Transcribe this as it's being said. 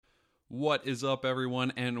What is up,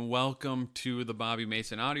 everyone, and welcome to the Bobby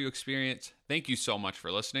Mason audio experience. Thank you so much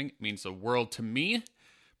for listening. It means the world to me,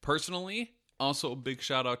 personally. Also, a big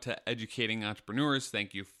shout out to Educating Entrepreneurs.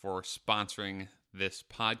 Thank you for sponsoring this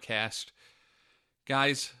podcast.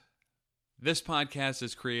 Guys, this podcast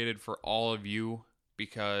is created for all of you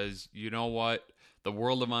because you know what? The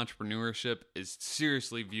world of entrepreneurship is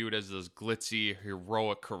seriously viewed as this glitzy,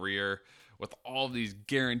 heroic career with all these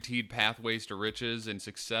guaranteed pathways to riches and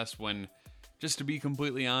success when, just to be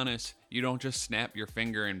completely honest, you don't just snap your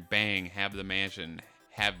finger and bang, have the mansion,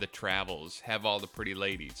 have the travels, have all the pretty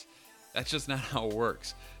ladies. That's just not how it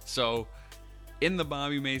works. So, in the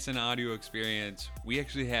Bobby Mason audio experience, we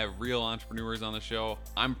actually have real entrepreneurs on the show.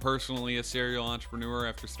 I'm personally a serial entrepreneur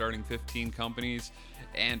after starting 15 companies,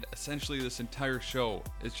 and essentially this entire show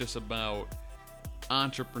is just about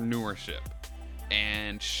entrepreneurship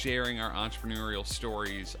and sharing our entrepreneurial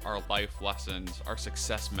stories, our life lessons, our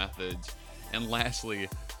success methods, and lastly,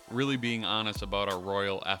 really being honest about our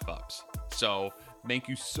royal F-ups. So thank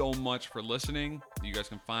you so much for listening. You guys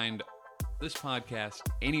can find this podcast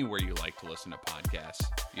anywhere you like to listen to podcasts.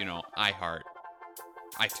 You know, iHeart,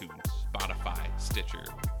 iTunes, Spotify, Stitcher,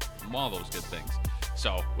 all those good things.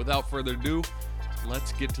 So without further ado,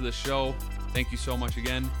 let's get to the show. Thank you so much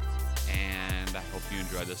again, and I hope you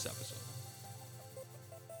enjoyed this episode.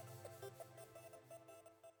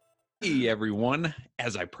 Hey everyone,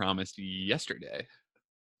 as I promised yesterday,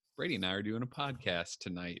 Brady and I are doing a podcast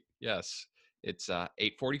tonight. Yes, it's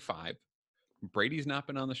 8:45. Brady's not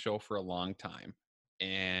been on the show for a long time,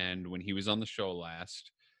 and when he was on the show last,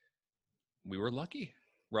 we were lucky.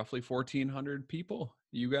 Roughly 1,400 people.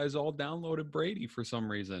 You guys all downloaded Brady for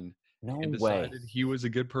some reason and decided he was a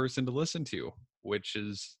good person to listen to, which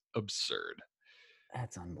is absurd.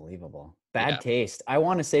 That's unbelievable. Bad taste. I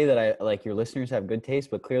want to say that your listeners have good taste,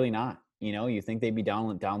 but clearly not. You know, you think they'd be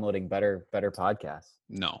downloading better podcasts.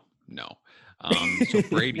 No. So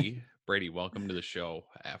Brady, welcome to the show.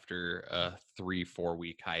 After a 3-4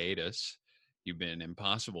 week hiatus, you've been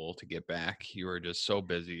impossible to get back. You are just so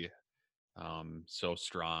busy, so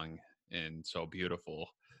strong and so beautiful.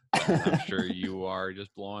 I'm sure you are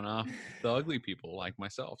just blowing off the ugly people like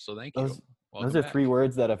myself. So thank you. Those are 3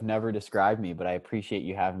 words that have never described me, but I appreciate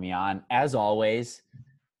you having me on. As always,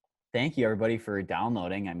 thank you everybody for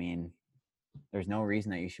downloading. I mean, there's no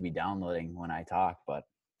reason that you should be downloading when I talk, but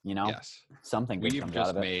you know, something good comes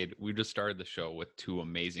out of it. We just started the show with 2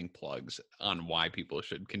 amazing plugs on why people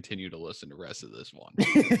should continue to listen to the rest of this one.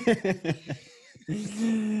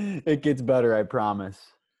 It gets better, I promise.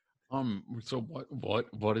 So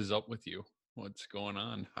what is up with you? What's going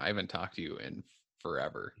on? I haven't talked to you in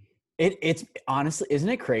forever. It's honestly, isn't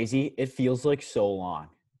it crazy? It feels like so long.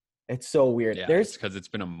 It's so weird. Yeah, it's because it's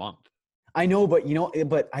been a month. I know, but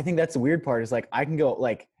but I think that's the weird part is like I can go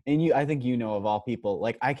like, and I think of all people,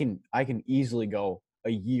 like I can easily go a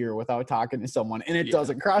year without talking to someone, and it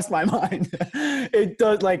doesn't cross my mind. It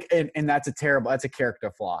does, like, and that's a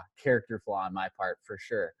character flaw on my part for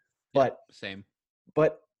sure. But same.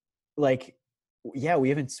 But like, yeah, we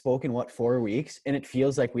haven't spoken 4 weeks, and it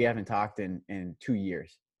feels like we haven't talked in 2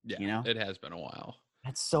 years. Yeah, you know, it has been a while.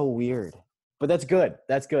 That's so weird, but that's good.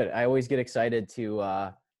 That's good. I always get excited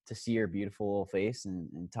to see your beautiful face and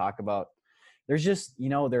talk about. There's just,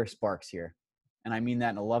 there are sparks here, and I mean that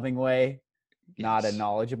in a loving way, not a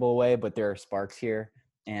knowledgeable way, but there are sparks here,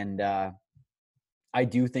 and I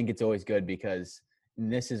do think it's always good because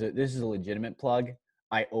this is a legitimate plug.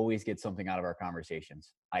 I always get something out of our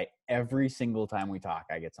conversations. Every single time we talk,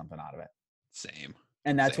 I get something out of it. Same.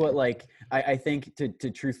 And that's what, like, I think to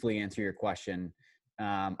truthfully answer your question,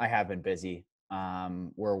 I have been busy.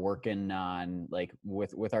 We're working on, like,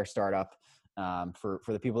 with our startup. For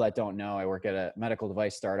the people that don't know, I work at a medical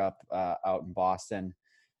device startup out in Boston,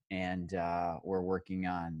 and we're working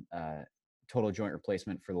on total joint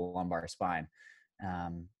replacement for the lumbar spine.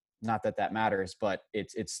 Not that matters, but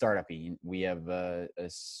it's startup-y. We have a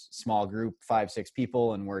small group, 5-6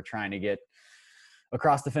 people, and we're trying to get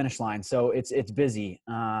across the finish line. So it's busy.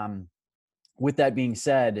 With that being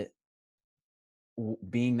said,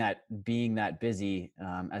 being that busy,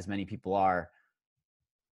 as many people are,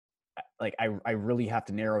 like I really have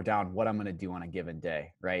to narrow down what I'm going to do on a given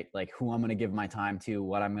day, right? Like who I'm going to give my time to,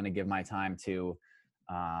 what I'm going to give my time to.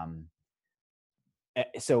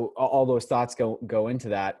 So all those thoughts go into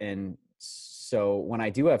that. And so when I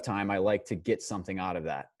do have time, I like to get something out of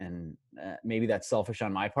that. And maybe that's selfish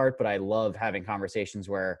on my part, but I love having conversations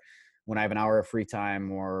where when I have an hour of free time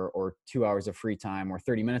or 2 hours of free time or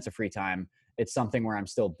 30 minutes of free time, it's something where I'm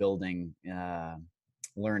still building,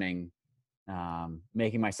 learning,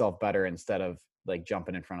 making myself better instead of like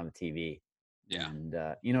jumping in front of the TV. Yeah. And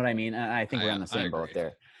you know what I mean? And I think we're on the same boat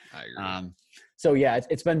there. I agree. So yeah,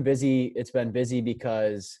 it's been busy. It's been busy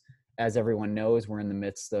because, as everyone knows, we're in the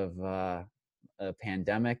midst of a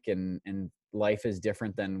pandemic, and life is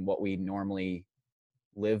different than what we normally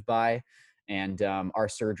live by. And our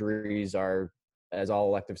surgeries are, as all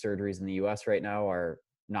elective surgeries in the U.S. right now, are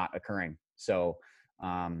not occurring. So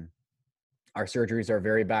our surgeries are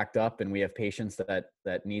very backed up, and we have patients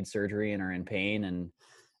that need surgery and are in pain, and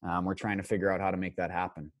we're trying to figure out how to make that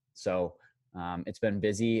happen. So it's been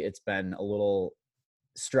busy. It's been a little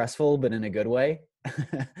stressful, but in a good way,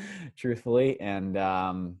 truthfully.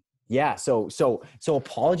 And yeah, so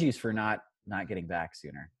apologies for not getting back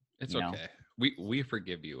sooner. It's okay. We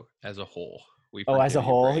forgive you as a whole. We Oh, as a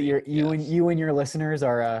forgive you, whole, Brady. you and your listeners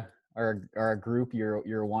are a group.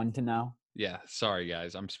 You're one to now. Yeah, sorry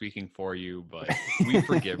guys, I'm speaking for you, but we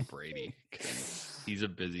forgive Brady because he's a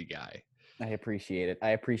busy guy. I appreciate it.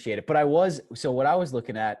 But what I was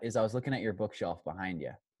looking at is I was looking at your bookshelf behind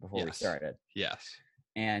you before we started. Yes.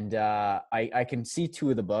 And I can see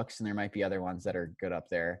two of the books, and there might be other ones that are good up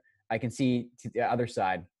there. I can see the other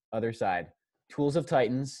side, Tools of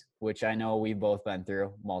Titans, which I know we've both been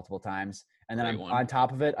through multiple times. And then on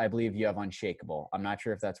top of it, I believe you have Unshakable. I'm not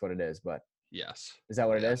sure if that's what it is, but yes. Is that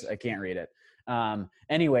what it is? I can't read it.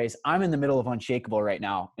 Anyways, I'm in the middle of Unshakable right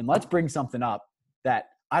now, and let's bring something up that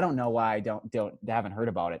I don't know why I haven't heard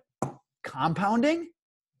about it. Compounding?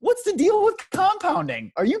 What's the deal with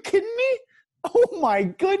compounding? Are you kidding me? Oh my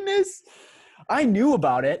goodness. I knew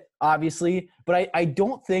about it, obviously, but I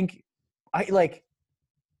don't think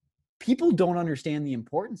people don't understand the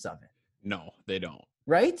importance of it. No, they don't.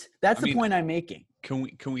 Right? That's the point I'm making. Can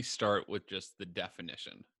we start with just the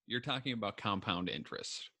definition? You're talking about compound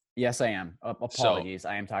interest. Yes, I am. Apologies.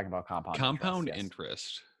 I am talking about compound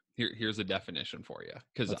interest. Here's a definition for you,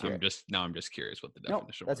 because I'm just curious what the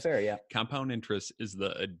definition was. That's fair, yeah. Compound interest is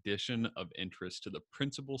the addition of interest to the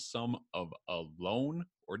principal sum of a loan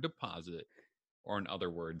or deposit, or in other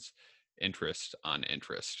words, interest on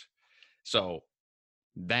interest. So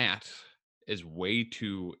that is way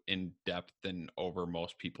too in depth and over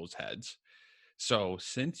most people's heads. So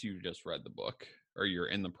since you just read the book, or you're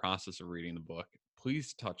in the process of reading the book,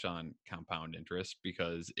 please touch on compound interest,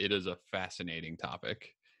 because it is a fascinating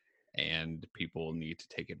topic and people need to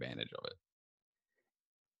take advantage of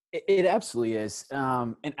it. It absolutely is.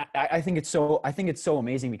 And I think it's so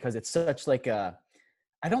amazing, because it's such like I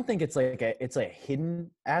don't think it's a hidden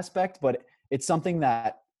aspect, but it's something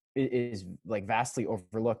that is like vastly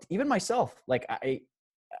overlooked. Even myself, like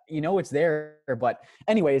it's there. But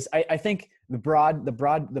anyways, I think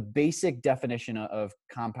the basic definition of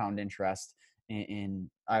compound interest, and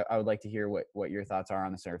I would like to hear what your thoughts are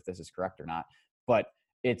on this, or if this is correct or not, but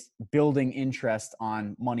it's building interest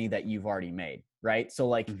on money that you've already made, right? So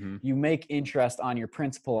like you make interest on your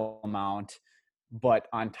principal amount, but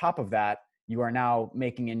on top of that, you are now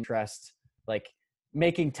making interest, like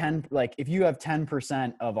making if you have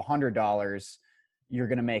 10% of $100, you're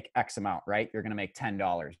going to make X amount, right? You're going to make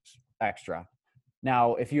 $10 extra.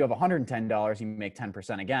 Now, if you have $110, you make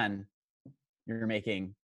 10% again, you're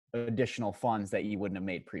making additional funds that you wouldn't have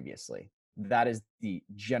made previously. That is the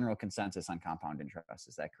general consensus on compound interest.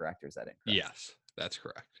 Is that correct, or is that incorrect? Yes, that's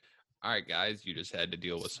correct. All right, guys, you just had to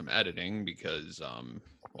deal with some editing because,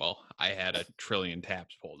 I had a trillion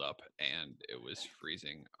tabs pulled up and it was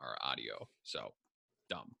freezing our audio. So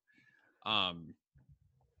dumb.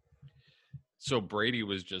 So Brady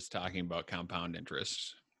was just talking about compound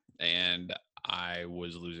interest, and I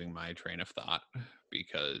was losing my train of thought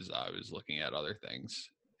because I was looking at other things,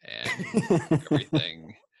 and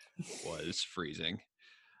everything was freezing.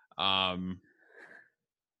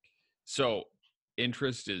 So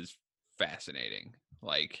interest is fascinating.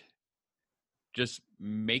 Like, just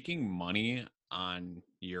making money on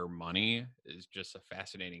your money is just a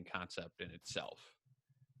fascinating concept in itself,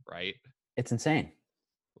 right? It's insane.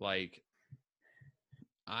 Like,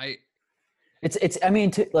 to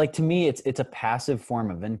me, it's a passive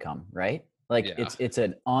form of income, right? Like it's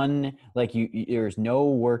there's no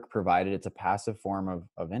work provided. It's a passive form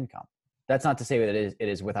of income. That's not to say that it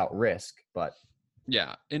is without risk, but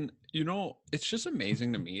yeah. And it's just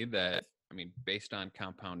amazing to me that, based on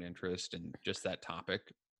compound interest and just that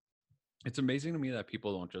topic, it's amazing to me that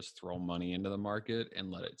people don't just throw money into the market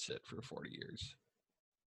and let it sit for 40 years.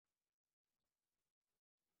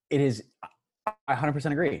 It is. I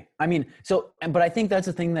 100% agree. But I think that's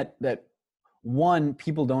the thing that one,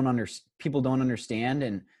 people don't understand,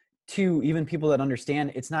 and two, even people that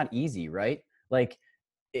understand, it's not easy, right? Like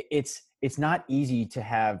it's not easy to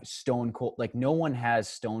have stone cold, like no one has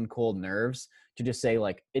stone cold nerves to just say,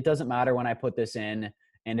 like, it doesn't matter when I put this in,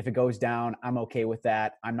 And if it goes down, I'm okay with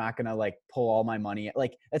that. I'm not going to like pull all my money.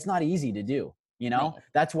 Like it's not easy to do, No.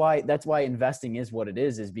 That's why investing is what it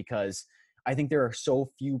is because I think there are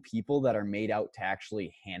so few people that are made out to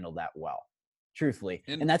actually handle that well, truthfully.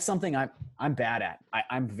 And And that's something I'm bad at.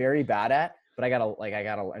 I'm very bad at, but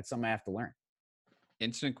it's something I have to learn.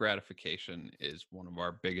 instant gratification is one of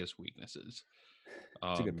our biggest weaknesses.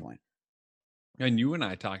 That's a good point. And you and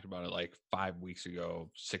I talked about it like 5 weeks ago,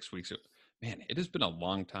 6 weeks ago. Man, it has been a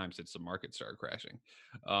long time since the market started crashing.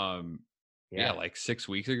 Yeah, Yeah. like 6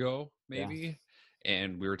 weeks ago, Yeah. maybe.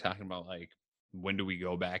 And we were talking about like, when do we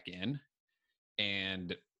go back in?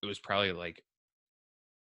 And it was probably like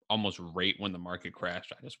almost right when the market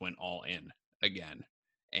crashed. I just went all in again.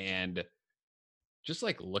 And just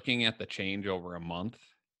like looking at the change over a month,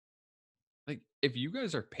 like if you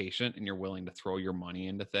guys are patient and you're willing to throw your money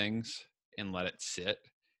into things and let it sit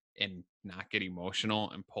and not get emotional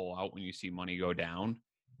and pull out when you see money go down,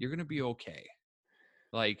 you're going to be okay.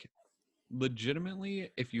 Like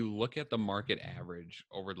legitimately, if you look at the market average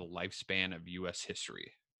over the lifespan of US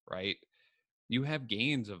history, right? You have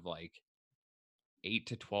gains of like 8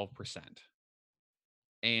 to 12%.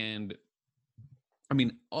 And I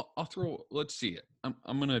mean, I'll throw, let's see it.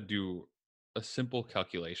 I'm going to do a simple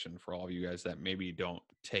calculation for all of you guys that maybe don't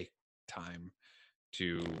take time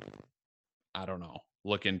to, I don't know,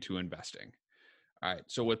 look into investing. All right.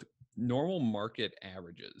 So with normal market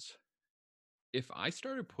averages, if I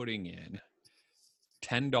started putting in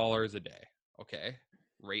 $10 a day, okay,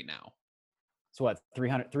 right now. So what,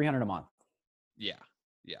 300 a month, Yeah.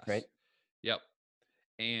 Yes. right? Yep.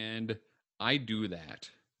 And I do that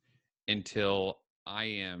until I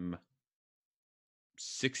am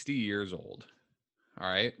 60 years old. All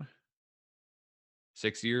right.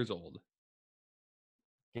 60 years old.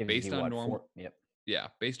 Gives Based you on what, normal, Yep. yeah,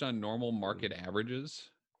 based on normal market averages,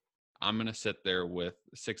 I'm going to sit there with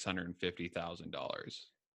 $650,000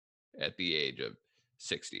 at the age of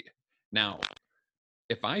 60. Now,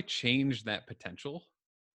 if I change that potential,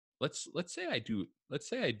 let's say I do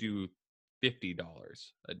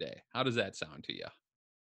 $50 a day. How does that sound to you?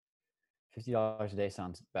 $50 a day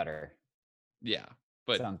sounds better. Yeah,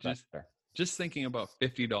 but Sounds better. just thinking about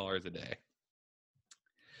 $50 a day.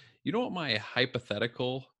 You know what my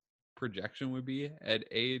hypothetical projection would be at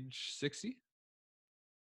age 60?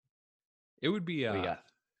 It would be What do you got?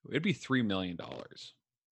 it'd be $3 million.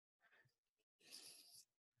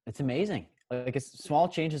 It's amazing. Like it's small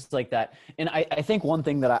changes like that. And I think one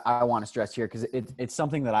thing that I want to stress here, because it's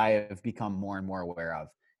something that I have become more and more aware of,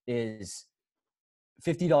 is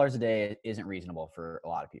 $50 a day isn't reasonable for a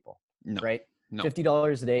lot of people, No, right? no,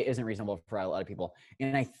 $50 a day isn't reasonable for a lot of people.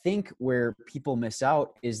 And I think where people miss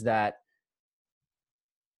out is that,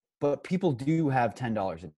 but people do have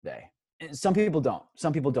 $10 a day. And some people don't.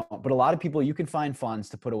 Some people don't. But a lot of people, you can find funds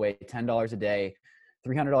to put away $10 a day,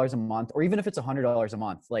 $300 a month, or even if it's $100 a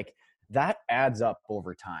month, like that adds up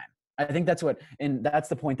over time. I think and that's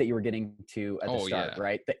the point that you were getting to at the oh start, yeah,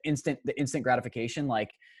 right? The instant gratification.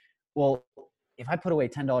 Like, well, if I put away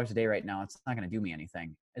 $10 a day right now, it's not going to do me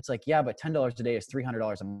anything. It's like, yeah, but $10 a day is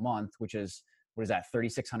 $300 a month, which is, what is that,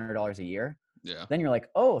 $3,600 a year? yeah. Then you're like,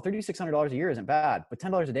 oh, $3,600 a year isn't bad, but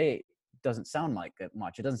 $10 a day doesn't sound like that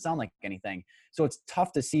much. It doesn't sound like anything. So it's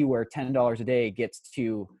tough to see where $10 a day gets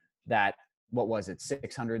to that. What was it?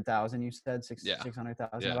 600,000, you said Yeah.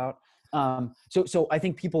 600,000 Yeah. about. So I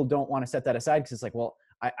think people don't want to set that aside because it's like, well,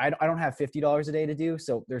 I don't have $50 a day to do,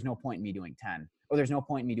 so there's no point in me doing 10, or there's no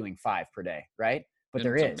point in me doing 5 per day, right? But And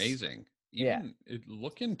there it's is. amazing. Yeah. Even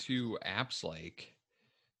look into apps like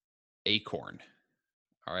Acorn.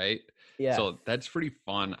 All right. Yeah. So that's pretty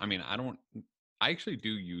fun. I mean, I actually do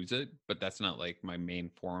use it, but that's not like my main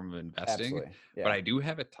form of investing. Absolutely. But Yeah. I do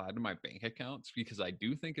have it tied to my bank accounts because I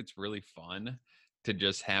do think it's really fun to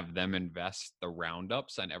just have them invest the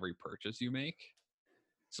roundups on every purchase you make.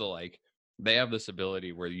 So like they have this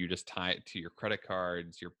ability where you just tie it to your credit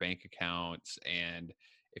cards, your bank accounts, and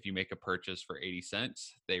if you make a purchase for 80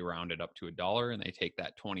 cents, they round it up to $1 and they take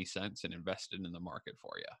that 20 cents and invest it in the market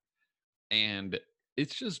for you. And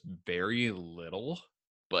it's just very little,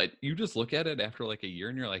 but you just look at it after like a year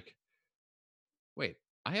and you're like, wait,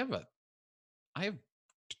 I have a I have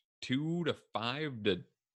 2 to 5 to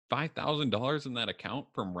 $5,000 in that account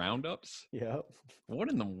from roundups. Yep. What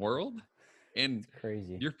in the world? And It's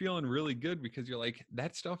crazy. you're feeling really good because you're like,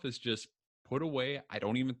 that stuff is just put away. I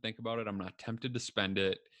don't even think about it. I'm not tempted to spend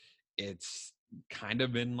it. It's kind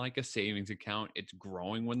of in like a savings account. It's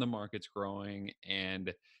growing when the market's growing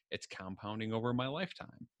and it's compounding over my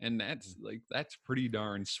lifetime. And that's pretty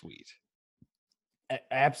darn sweet.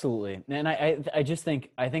 Absolutely. And I just think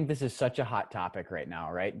this is such a hot topic right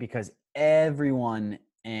now, right? Because everyone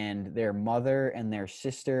and their mother and their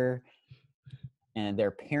sister and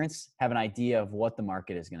their parents have an idea of what the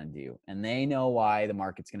market is going to do, and they know why the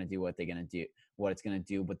market's going to do what it's going to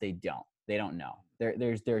do, but they don't know.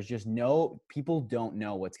 There's just no, people don't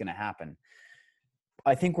know what's going to happen.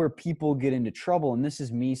 I think where people get into trouble, and this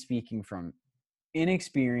is me speaking from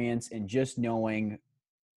inexperience and just knowing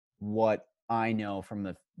what I know from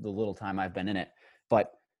the little time I've been in it,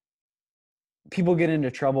 but people get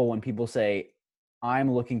into trouble when people say,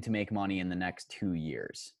 I'm looking to make money in the next 2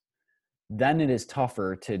 years. Then it is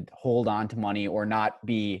tougher to hold on to money or not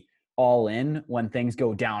be all in when things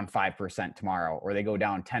go down 5% tomorrow, or they go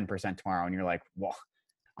down 10% tomorrow. And you're like, well,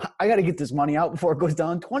 I got to get this money out before it goes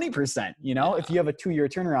down 20%. You know, if you have a 2-year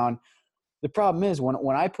turnaround, the problem is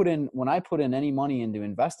when I put in any money into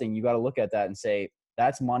investing, you got to look at that and say,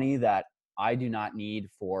 that's money that I do not need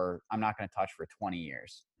I'm not going to touch for 20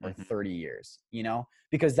 years or 30 years, you know,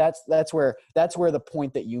 because that's where the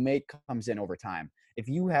point that you made comes in over time. If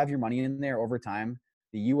you have your money in there over time,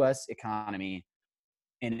 the US economy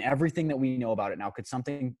and everything that we know about it now, could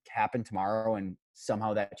something happen tomorrow and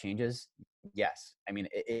somehow that changes? Yes. I mean,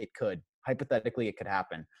 it could. Hypothetically, it could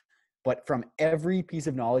happen. But from every piece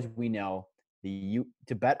of knowledge we know,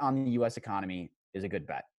 to bet on the US economy is a good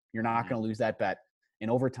bet. You're not going to lose that bet. And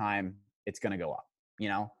over time, it's going to go up, you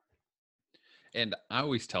know? And I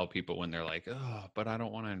always tell people when they're like, oh, but I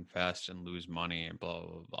don't want to invest and lose money and blah,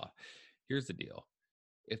 blah, blah. Here's the deal.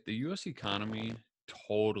 If the US economy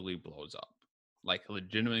totally blows up, like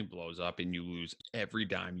legitimately blows up, and you lose every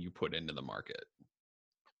dime you put into the market,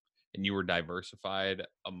 and you were diversified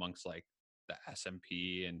amongst like the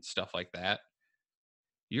S&P and stuff like that,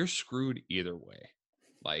 you're screwed either way.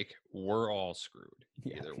 Like, we're all screwed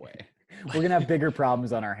either way. We're going to have bigger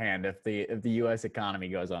problems on our hand if the US economy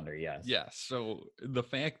goes under. Yes. Yeah. So the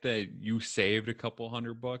fact that you saved a couple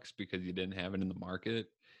 $100 because you didn't have it in the market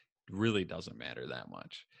really doesn't matter that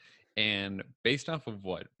much. And based off of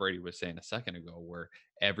what Brady was saying a second ago, where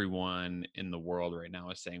everyone in the world right now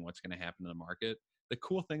is saying what's going to happen to the market, the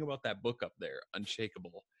cool thing about that book up there,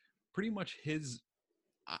 Unshakable, pretty much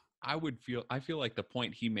I feel like the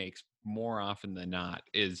point he makes more often than not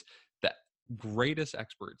is that greatest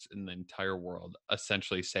experts in the entire world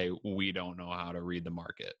essentially say, we don't know how to read the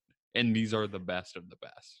market, and these are the best of the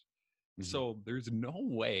best. Mm-hmm. So there's no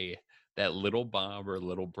way that little Bob or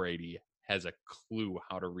little Brady has a clue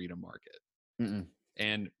how to read a market. Mm-mm.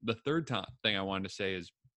 And the third thing I wanted to say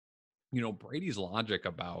is, you know, Brady's logic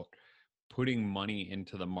about putting money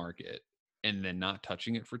into the market and then not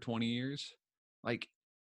touching it for 20 years, like,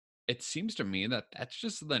 it seems to me that that's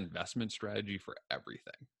just the investment strategy for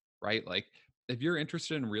everything, right? Like, if you're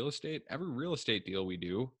interested in real estate, every real estate deal we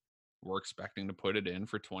do, we're expecting to put it in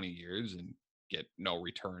for 20 years and get no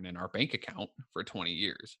return in our bank account for 20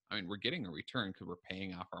 years. I mean, we're getting a return because we're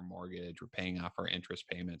paying off our mortgage, we're paying off our interest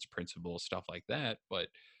payments, principal, stuff like that, but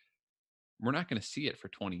we're not going to see it for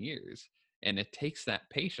 20 years. And it takes that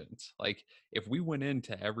patience. Like, if we went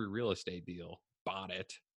into every real estate deal, bought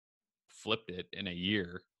it, flipped it in a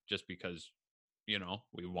year just because, you know,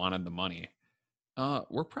 we wanted the money,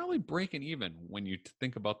 we're probably breaking even when you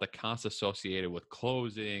think about the costs associated with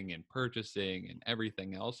closing and purchasing and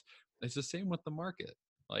everything else. It's the same with the market.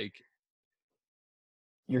 Like,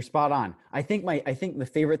 you're spot on. I think the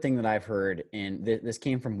favorite thing that I've heard, and this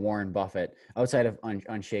came from Warren Buffett, outside of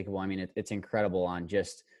Unshakable. I mean, it's incredible on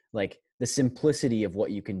just like the simplicity of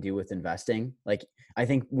what you can do with investing. Like, I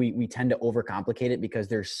think we tend to overcomplicate it because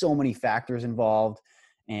there's so many factors involved,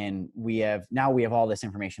 and we have all this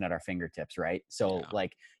information at our fingertips, right? So yeah.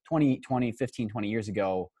 Like 15, 20 years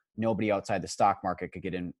ago, nobody outside the stock market could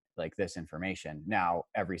get in like this information. Now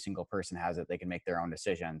every single person has it. They can make their own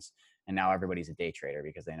decisions. And now everybody's a day trader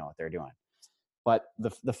because they know what they're doing. But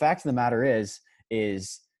the fact of the matter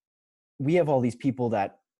is we have all these people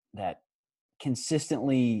that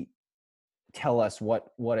consistently tell us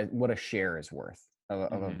what a share is worth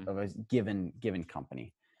of a given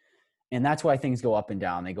company. And that's why things go up and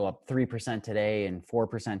down. They go up 3% today and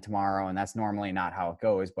 4% tomorrow. And that's normally not how it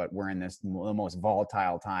goes, but we're in the most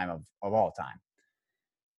volatile time of all time.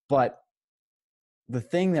 But the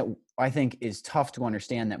thing that I think is tough to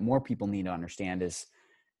understand, that more people need to understand, is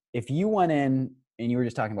if you went in, and you were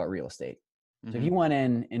just talking about real estate. So if you went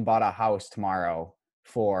in and bought a house tomorrow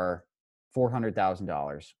for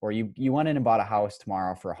 $400,000, or you went in and bought a house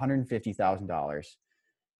tomorrow for $150,000,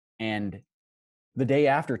 and the day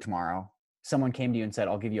after tomorrow, someone came to you and said,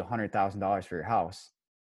 I'll give you $100,000 for your house,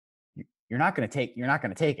 you're not going to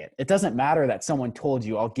take it. It doesn't matter that someone told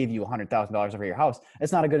you, I'll give you $100,000 for your house.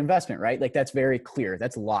 It's not a good investment, right? Like, that's very clear.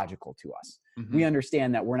 That's logical to us. We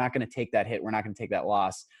understand that we're not going to take that hit. We're not going to take that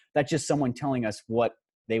loss. That's just someone telling us what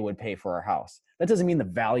they would pay for our house. That doesn't mean the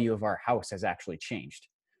value of our house has actually changed.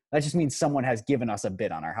 That just means someone has given us a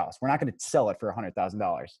bid on our house. We're not going to sell it for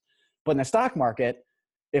 $100,000. But in the stock market,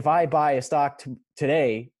 if I buy a stock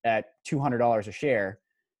today at $200 a share,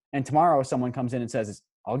 and tomorrow someone comes in and says,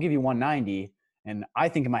 I'll give you 190, and I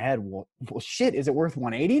think in my head, well, shit, is it worth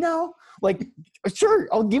 180 now? Like, sure,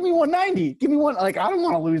 I'll give me 190. Give me one. Like, I don't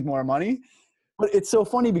want to lose more money. But it's so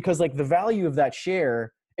funny because like the value of that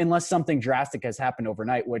share, unless something drastic has happened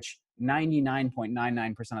overnight, which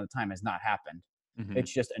 99.99% of the time has not happened. Mm-hmm.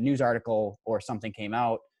 It's just a news article or something came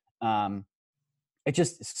out. It's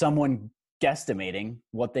just someone guesstimating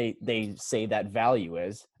what they say that value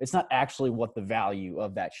is. It's not actually what the value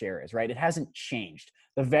of that share is, right? It hasn't changed.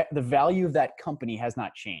 The value of that company has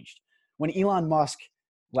not changed. When Elon Musk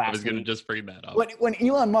last week, I was going to just bring that up. When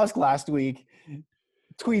Elon Musk last week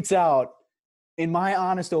tweets out, in my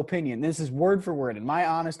honest opinion, this is word for word, in my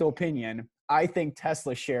honest opinion, I think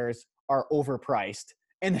Tesla shares are overpriced.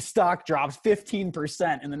 And the stock drops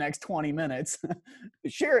 15% in the next 20 minutes.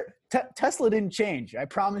 Tesla didn't change. I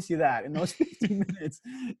promise you that. In those 15 minutes,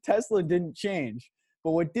 Tesla didn't change.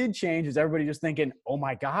 But what did change is everybody just thinking, oh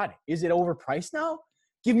my God, is it overpriced now?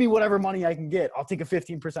 Give me whatever money I can get. I'll take a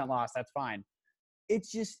 15% loss. That's fine.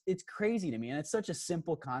 It's crazy to me. And it's such a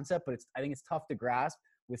simple concept, but I think it's tough to grasp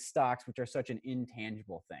with stocks, which are such an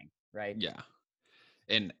intangible thing, right? Yeah.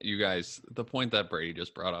 And you guys, the point that Brady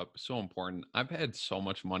just brought up, so important. I've had so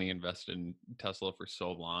much money invested in Tesla for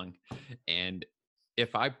so long. And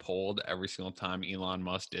if I polled every single time Elon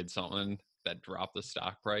Musk did something that dropped the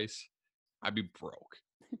stock price, I'd be broke.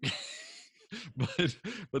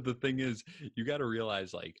 but the thing is, you got to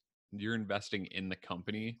realize, like, you're investing in the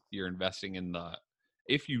company. You're investing in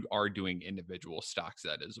if you are doing individual stocks,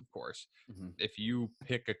 that is, of course. Mm-hmm. If you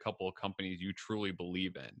pick a couple of companies you truly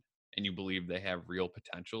believe in, and you believe they have real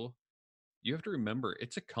potential, you have to remember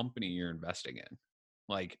it's a company you're investing in.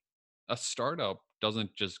 Like, a startup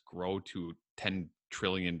doesn't just grow to $10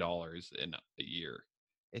 trillion in a year.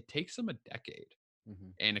 It takes them a decade.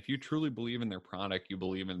 Mm-hmm. And if you truly believe in their product, you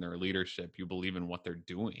believe in their leadership, you believe in what they're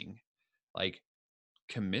doing, like,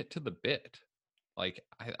 commit to the bit. Like,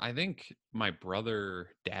 I think my brother,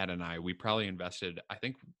 dad, and we probably invested, I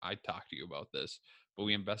think I talked to you about this, but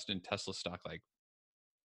we invested in Tesla stock like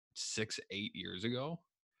 6-8 years ago,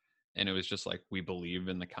 and it was just like, we believe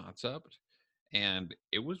in the concept, and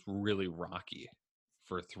it was really rocky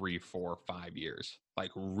for 3, 4, 5 years,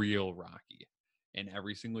 like real rocky. And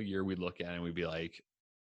every single year we'd look at it and we'd be like,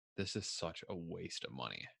 this is such a waste of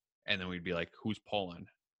money. And then we'd be like, who's pulling?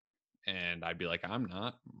 And I'd be like, I'm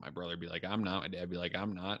not. My brother'd be like, I'm not. My dad'd be like,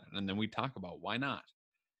 I'm not. And then we'd talk about why not.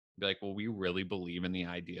 Be like, well, we really believe in the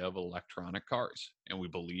idea of electronic cars, and we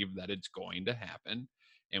believe that it's going to happen,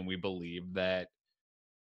 and we believe that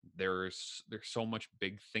there's so much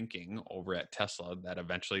big thinking over at Tesla that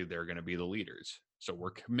eventually they're going to be the leaders. So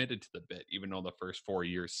we're committed to the bit, even though the first 4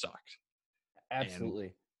 years sucked. Absolutely.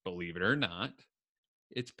 And believe it or not,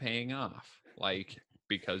 it's paying off, like,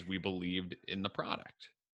 because we believed in the product.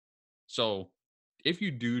 So if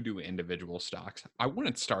you do individual stocks, I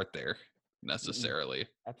wouldn't start there necessarily.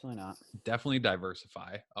 Absolutely not. Definitely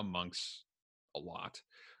diversify amongst a lot.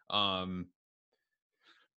 But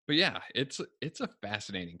yeah, it's a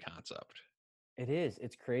fascinating concept. It is.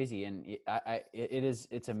 It's crazy, and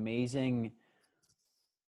it's amazing.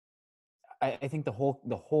 I think the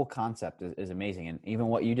whole concept is amazing, and even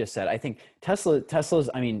what you just said. I think Tesla's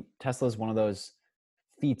one of those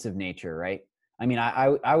feats of nature, right? I mean,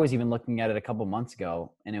 I was even looking at it a couple months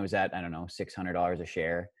ago, and it was at, I don't know, $600 a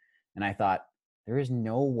share, and I thought, there is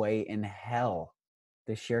no way in hell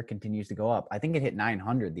this share continues to go up. I think it hit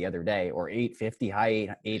 900 the other day, or 850,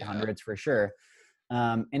 high 800s for sure.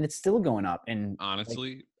 And it's still going up. And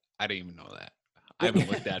honestly, like, I didn't even know that. I haven't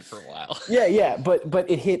looked at it for a while. Yeah. But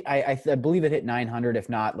it hit, I believe it hit 900, if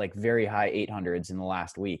not like very high 800s in the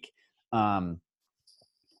last week. And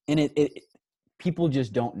it people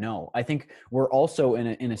just don't know. I think we're also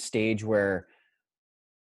in a stage where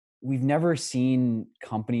we've never seen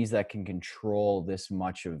companies that can control this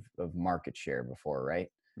much of market share before, right?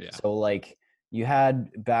 Yeah. So like you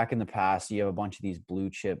had back in the past, you have a bunch of these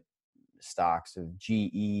blue chip stocks of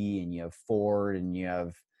GE, and you have Ford, and you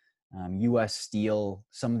have US Steel,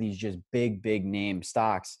 some of these just big name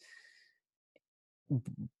stocks,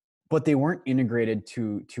 but they weren't integrated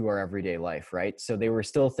to our everyday life, right? So they were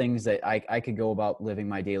still things that I could go about living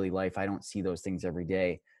my daily life. I don't see those things every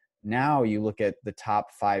day. Now you look at the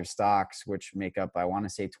top 5 stocks, which make up, I want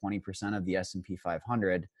to say 20% of the S&P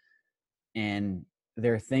 500. And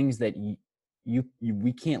there are things that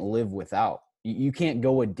we can't live without. You can't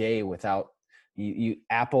go a day without You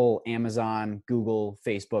Apple, Amazon, Google,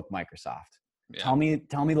 Facebook, Microsoft. Yeah. Tell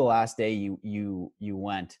me the last day you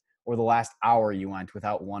went, or the last hour you went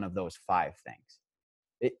without one of those five things.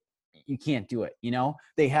 It, you can't do it. You know,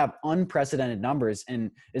 they have unprecedented numbers.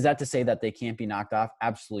 And is that to say that they can't be knocked off?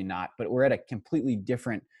 Absolutely not. But we're at a completely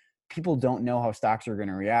different, people don't know how stocks are going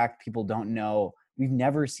to react. People don't know. We've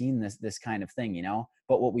never seen this kind of thing, you know,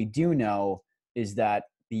 but what we do know is that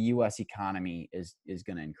the US economy is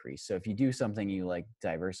going to increase. So if you do something, you like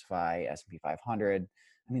diversify S&P 500,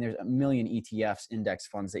 I mean, there's a million ETFs, index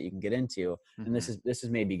funds that you can get into. And Mm-hmm. this is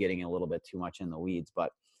maybe getting a little bit too much in the weeds,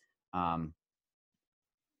 but um,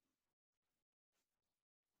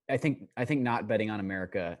 I think not betting on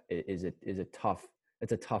America is a tough,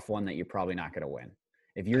 it's a tough one that you're probably not going to win.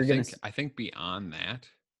 If you're going to, I think beyond that,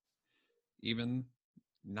 even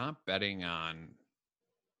not betting on,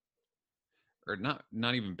 or not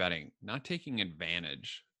even betting, not taking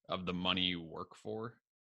advantage of the money you work for,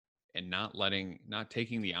 and not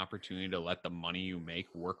taking the opportunity to let the money you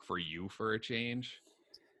make work for you for a change,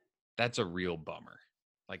 that's a real bummer.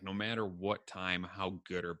 Like, no matter what time, how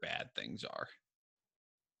good or bad things are.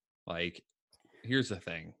 Like, here's the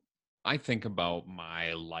thing. I think about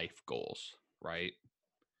my life goals, right?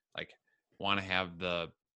 Like, want to have the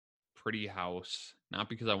pretty house, not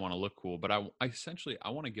because I want to look cool, but I essentially I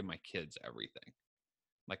want to give my kids everything.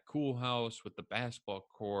 Like, cool house with the basketball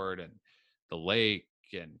court and the lake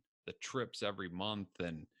and the trips every month.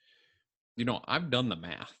 And I've done the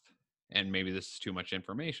math, and maybe this is too much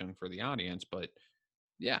information for the audience, but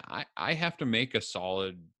yeah, I have to make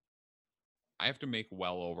I have to make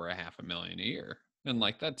well over a half a million a year. And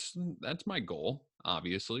like, that's my goal,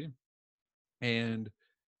 obviously. And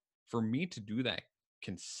for me to do that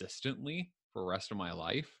consistently for the rest of my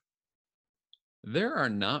life, there are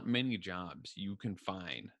not many jobs you can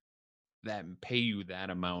find that pay you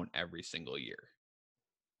that amount every single year.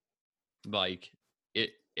 Like,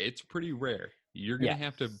 it's pretty rare. You're going to yeah.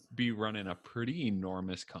 have to be running a pretty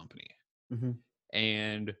enormous company. Mm-hmm.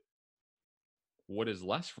 And what is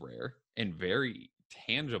less rare and very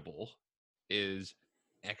tangible is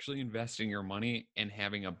actually investing your money and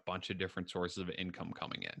having a bunch of different sources of income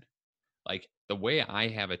coming in. Like, the way I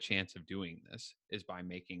have a chance of doing this is by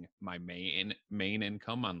making my main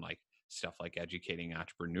income on like stuff like educating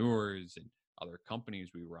entrepreneurs and other companies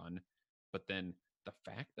we run. But then the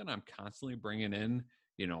fact that I'm constantly bringing in,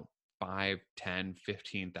 5, 10,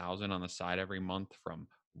 15,000 on the side every month from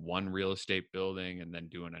one real estate building, and then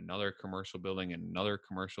doing another commercial building and another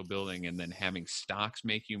commercial building, and then having stocks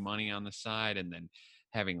make you money on the side, and then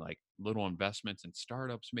having like little investments and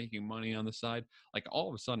startups making money on the side, like, all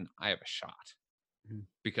of a sudden I have a shot, Mm-hmm.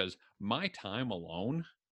 because my time alone,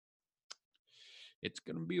 it's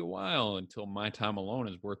going to be a while until my time alone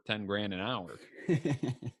is worth 10 grand an hour.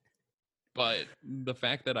 But the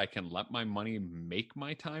fact that I can let my money make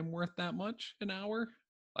my time worth that much an hour,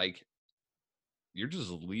 like, you're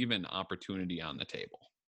just leaving opportunity on the table.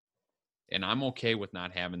 And I'm okay with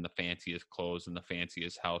not having the fanciest clothes and the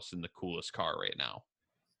fanciest house and the coolest car right now,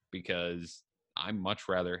 because I much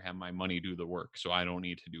rather have my money do the work, so I don't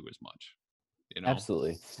need to do as much.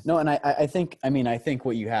 Absolutely. No, and I think, I mean, I think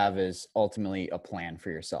what you have is ultimately a plan for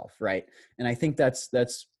yourself, right? And I think that's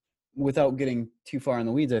without getting too far in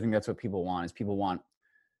the weeds, I think that's what people want. Is people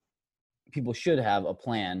should have a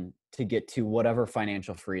plan to get to whatever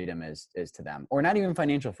financial freedom is to them, or not even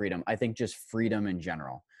financial freedom. I think just freedom in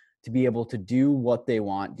general, to be able to do what they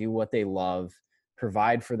want, do what they love,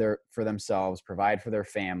 provide for themselves, provide for their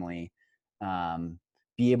family,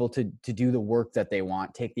 be able to do the work that they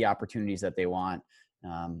want, take the opportunities that they want,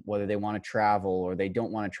 whether they want to travel or they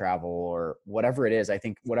don't want to travel or whatever it is. I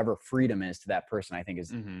think whatever freedom is to that person, I think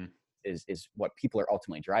Mm-hmm. is what people are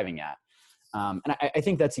ultimately driving at. And I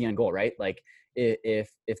think that's the end goal, right? Like,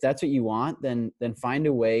 if that's what you want, then find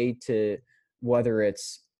a way to, whether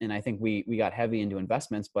it's, and I think we got heavy into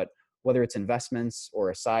investments, but whether it's investments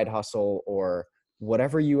or a side hustle or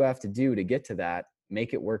whatever you have to do to get to that,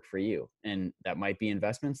 make it work for you. And that might be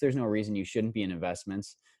investments. There's no reason you shouldn't be in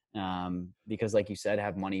investments, because like you said,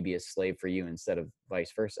 have money be a slave for you instead of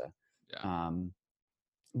vice versa. Yeah.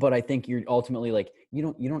 But I think you're ultimately, like, you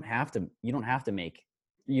don't have to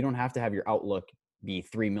have your outlook be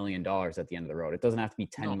 $3 million at the end of the road. It doesn't have to be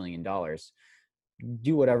 $10 No. million.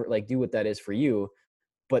 Do whatever, like, do what that is for you.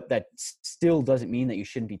 But that still doesn't mean that you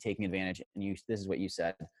shouldn't be taking advantage. And this is what you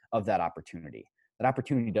said, of that opportunity. That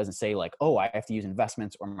opportunity doesn't say like, oh, I have to use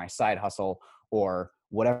investments or my side hustle or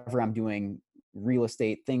whatever I'm doing, real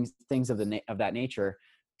estate, things of that nature,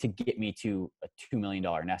 to get me to a $2 million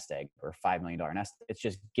nest egg or $5 million nest. It's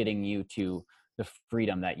just getting you to the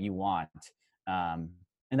freedom that you want.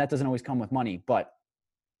 And that doesn't always come with money, but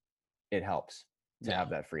it helps to Yeah. have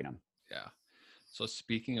that freedom. Yeah. So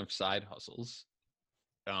speaking of side hustles,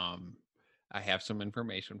 I have some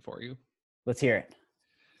information for you. Let's hear it.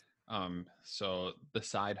 So the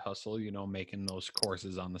side hustle, making those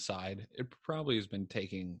courses on the side, it probably has been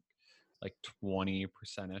taking like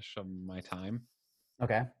 20%ish of my time.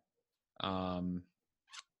 Okay.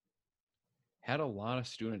 Had a lot of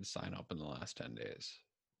students sign up in the last 10 days.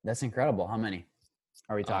 That's incredible. How many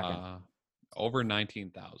are we talking? Over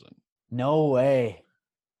 19,000. No way.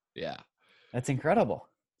 Yeah. That's incredible.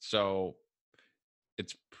 So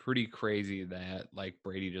it's pretty crazy that, like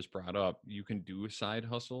Brady just brought up, you can do a side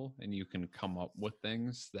hustle and you can come up with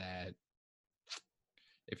things that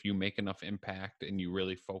if you make enough impact and you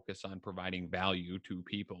really focus on providing value to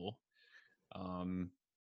people,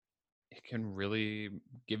 it can really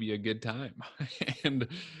give you a good time. And,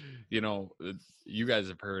 you guys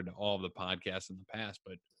have heard all of the podcasts in the past,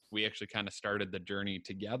 but we actually kind of started the journey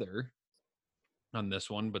together on this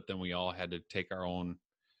one, but then we all had to take our own,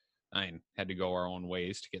 had to go our own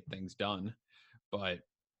ways to get things done. But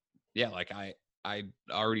yeah, like I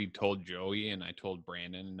already told Joey and I told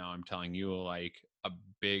Brandon, and now I'm telling you, like, a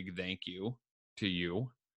big thank you to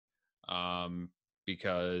you,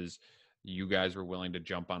 because you guys were willing to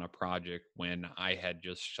jump on a project when I had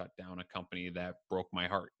just shut down a company that broke my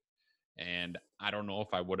heart. And I don't know if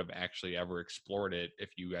I would have actually ever explored it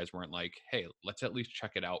if you guys weren't like, hey, let's at least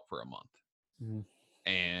check it out for a month. Mhm.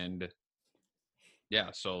 And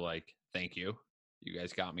yeah, so like, thank you. You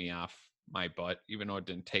guys got me off my butt, even though it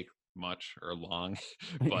didn't take much or long,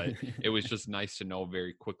 but it was just nice to know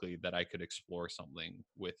very quickly that I could explore something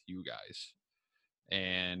with you guys.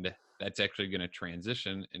 And that's actually going to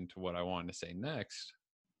transition into what I wanted to say next.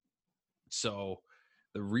 So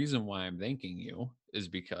the reason why I'm thanking you is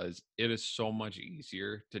because it is so much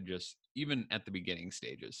easier to just, even at the beginning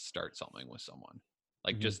stages, start something with someone.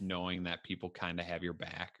 Like Mhm. just knowing that people kind of have your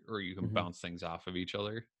back, or you can Mhm. bounce things off of each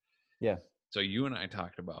other. Yeah. So you and I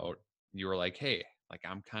talked about, you were like, hey, like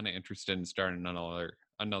I'm kind of interested in starting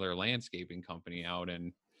another landscaping company out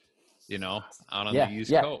in, out on the Yeah. East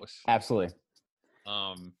Yeah. Coast. Absolutely.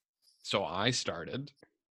 So I started.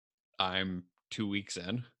 I'm 2 weeks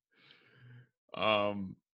in.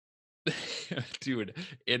 Dude,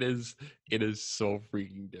 it is so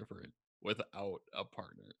freaking different without a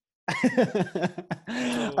partner.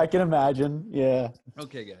 I can imagine. Yeah.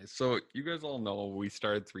 Okay, guys. So you guys all know we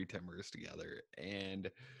started Three Timbers together, and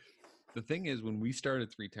the thing is, when we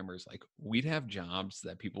started Three Timbers, like we'd have jobs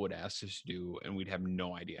that people would ask us to do, and we'd have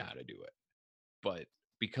no idea how to do it. But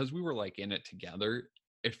because we were like in it together,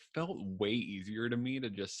 it felt way easier to me to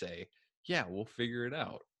just say, yeah, we'll figure it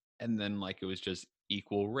out. And then like it was just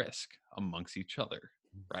equal risk amongst each other,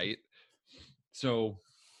 right? So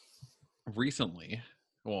recently,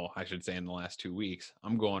 well, I should say in the last 2 weeks,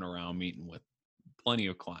 I'm going around meeting with plenty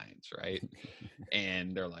of clients, right?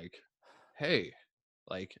 And they're like, hey,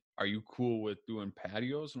 like, are you cool with doing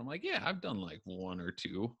patios? And I'm like, yeah, I've done like one or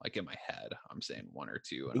two. Like in my head, I'm saying one or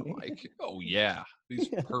two. And I'm like, oh yeah, these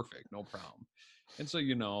perfect, no problem. And so,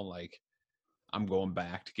 like I'm going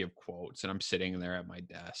back to give quotes and I'm sitting there at my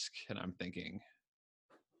desk and I'm thinking,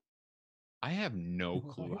 I have no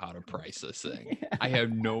clue how to price this thing. I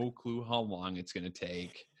have no clue how long it's going to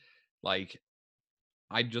take. Like,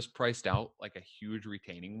 I just priced out like a huge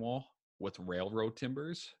retaining wall with railroad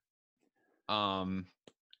timbers.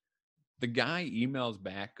 The guy emails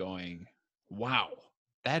back going, wow,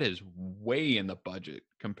 that is way in the budget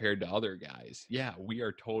compared to other guys. Yeah, we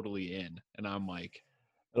are totally in. And I'm like,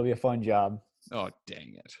 It'll be a fun job. oh,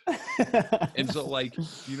 dang it. And so, like,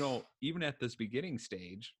 even at this beginning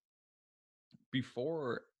stage,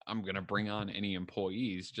 before I'm going to bring on any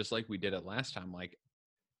employees, just like we did it last time, like,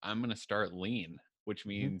 I'm going to start lean, which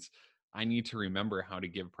means I need to remember how to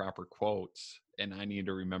give proper quotes and I need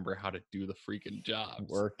to remember how to do the freaking jobs.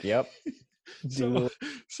 Work. Yep.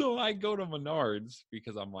 So I go to Menards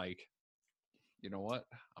because I'm like, you know what?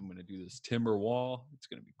 I'm going to do this timber wall. It's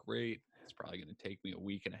going to be great. It's probably going to take me a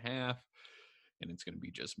week and a half and it's going to be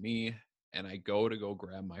just me. And I go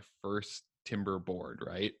grab my first timber board,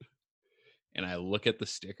 right? And I look at the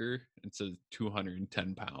sticker and it says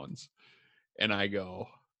 210 pounds. And I go,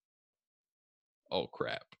 oh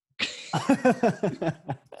crap.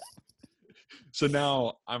 So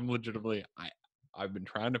now I'm legitimately, I've been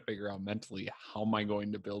trying to figure out mentally, how am I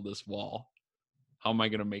going to build this wall? How am I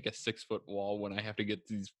going to make a 6-foot wall when I have to get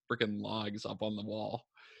these freaking logs up on the wall?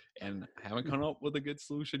 And I haven't come up with a good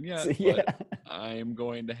solution yet, but I'm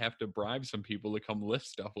going to have to bribe some people to come lift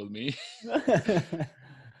stuff with me.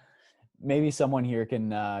 Maybe someone here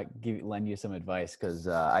can lend you some advice because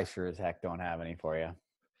I sure as heck don't have any for you.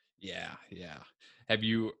 Yeah, yeah. Have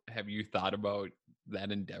you thought about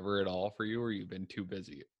that endeavor at all for you, or you've been too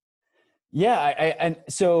busy? Yeah, and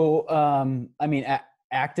so I mean,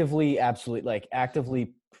 actively, absolutely, like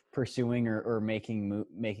actively pursuing or making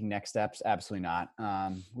next steps, absolutely not.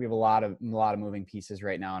 We have a lot of moving pieces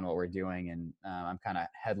right now in what we're doing, and I'm kind of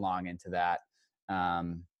headlong into that.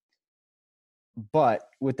 Um, but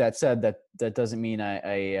with that said, that doesn't mean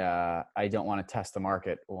I don't want to test the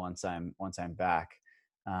market once I'm back.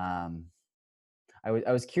 Um, I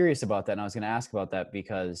was curious about that, and I was going to ask about that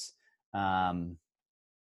because um,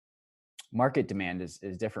 market demand is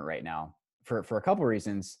different right now for a couple of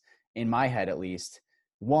reasons, in my head at least.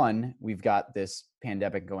 One, we've got this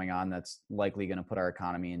pandemic going on that's likely going to put our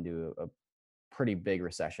economy into a pretty big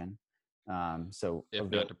recession. So If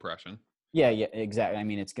not depression. yeah, yeah, exactly. I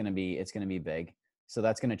mean, it's going to be big. So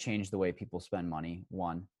that's going to change the way people spend money.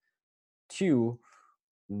 One. Two,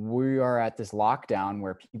 we are at this lockdown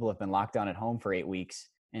where people have been locked down at home for 8 weeks,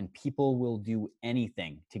 and people will do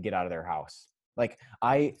anything to get out of their house. Like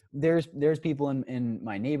there's people in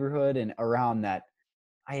my neighborhood and around that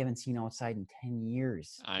I haven't seen outside in 10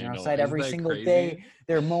 years. I They're know. outside Isn't every that single crazy? day.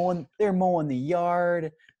 They're mowing the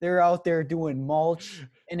yard. They're out there doing mulch.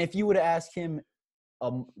 And if you would have asked him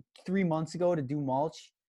um 3 months ago to do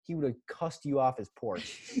mulch, he would have cussed you off his porch.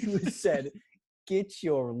 He would have said, "Get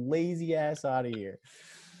your lazy ass out of here."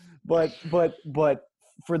 But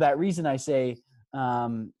for that reason, I say,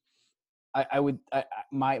 um,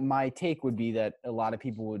 my take would be that a lot of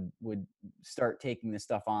people would start taking this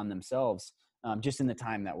stuff on themselves, just in the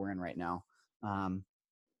time that we're in right now. Um,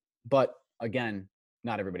 but again,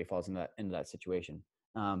 not everybody falls into that situation.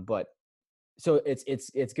 But so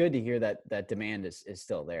it's good to hear that demand is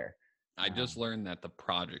still there. I just Um, learned that the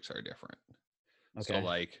projects are different. So okay.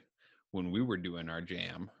 like when we were doing our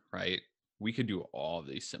jam, right? We could do all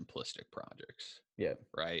these simplistic projects, Yeah.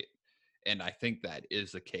 right? And I think that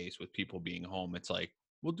is the case with people being home. It's like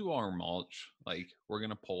we'll do our mulch, like we're going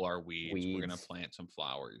to pull our weeds, we're going to Weeds. plant some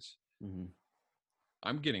flowers. Hmm.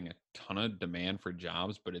 I'm getting a ton of demand for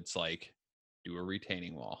jobs, but it's like do a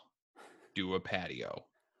retaining wall, do a patio.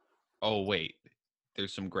 Oh wait,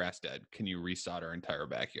 there's some grass dead. Can you resod our entire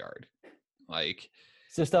backyard? Like,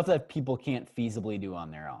 So stuff that people can't feasibly do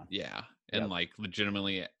on their own. yeah. And Yep. like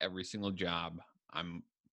legitimately every single job, I'm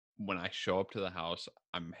when I show up to the house,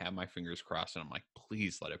 I'm have my fingers crossed and I'm like,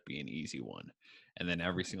 please let it be an easy one. And then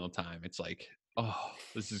every single time it's like, oh,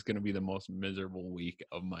 this is gonna be the most miserable week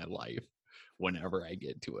of my life whenever I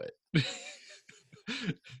get to it.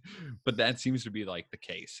 But that seems to be like the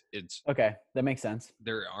case. It's Okay, that makes sense.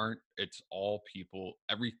 there aren't it's all people,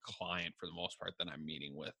 every client for the most part that I'm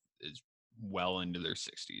meeting with is well into their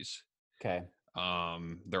 60s. Okay.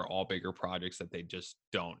 They're all bigger projects that they just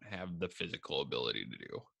don't have the physical ability to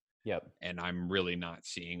do. Yep. And I'm really not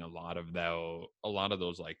seeing a lot of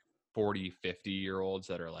those like 40, 50 year olds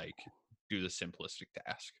that are like do the simplistic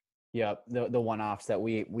task. Yep. The one-offs that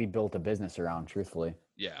we built a business around, truthfully.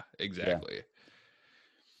 Yeah, Yeah. exactly.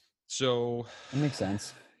 So That makes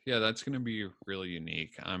sense. yeah, that's going to be really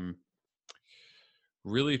unique. I'm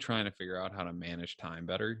really trying to figure out how to manage time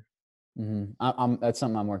better That's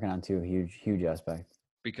something I'm working on too. Huge aspect.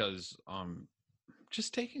 because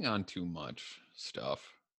just taking on too much stuff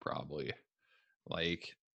probably,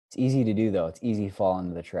 like, It's easy to do though. It's easy to fall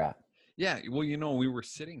into the trap. yeah, well, we were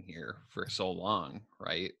sitting here for so long,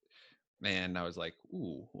 right? And I was like,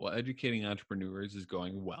 ooh, well, educating entrepreneurs is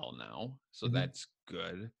going well now. So Hmm. that's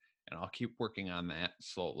good. And I'll keep working on that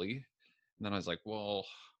slowly. And then I was like, well,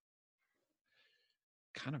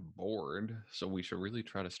 kind of bored. So we should really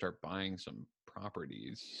try to start buying some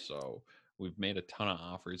properties. So we've made a ton of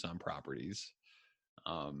offers on properties,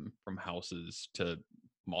 from houses to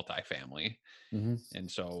multifamily. Hmm. And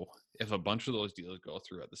so if a bunch of those deals go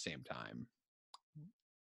through at the same time,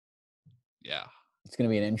 yeah, It's gonna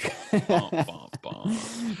be an bump, intro. bump,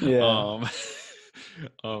 bump. Yeah. Um,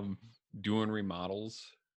 um, doing remodels.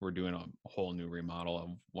 We're doing a whole new remodel of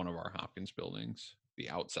one of our Hopkins buildings, the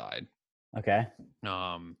outside. Okay.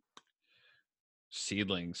 Um,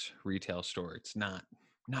 Seedlings retail store. It's not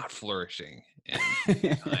flourishing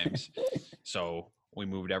in times. So we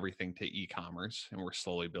moved everything to e-commerce, and we're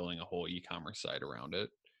slowly building a whole e-commerce site around it,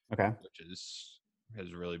 Okay. which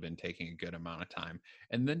has really been taking a good amount of time.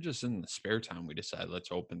 And then just in the spare time, we decided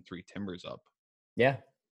let's open 3 Timbers up. Yeah.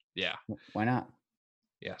 Yeah, Why not?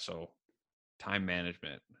 yeah. So time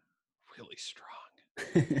management really strong.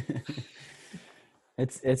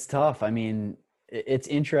 It's tough. I mean, it's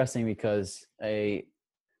interesting because I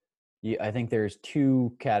think there's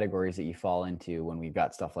two categories that you fall into when we've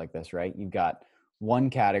got stuff like this, right? You've got one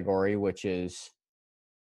category which is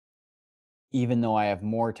even though I have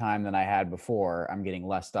more time than I had before, I'm getting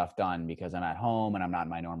less stuff done because I'm at home and I'm not in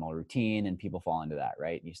my normal routine, and people fall into that,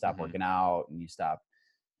 right? You stop Hmm. working out and you stop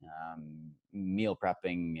meal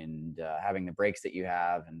prepping and having the breaks that you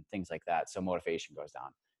have and things like that. So motivation goes down.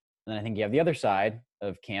 And then I think you have the other side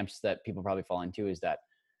of camps that people probably fall into is that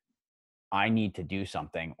I need to do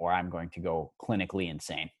something or I'm going to go clinically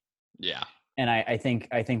insane. Yeah. And I think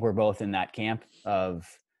we're both in that camp of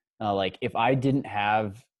like if I didn't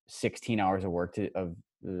have 16 hours of work of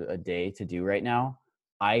a day to do right now,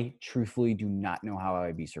 I truthfully do not know how I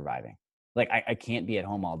would be surviving. Like I can't be at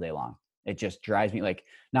home all day long. It just drives me like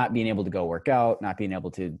not being able to go work out, not being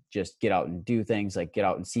able to just get out and do things like get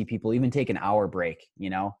out and see people, even take an hour break,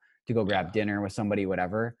 to go grab Yeah. dinner with somebody,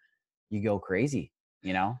 whatever. You go crazy,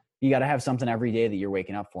 You got to have something every day that you're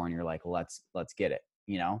waking up for and you're like, let's get it.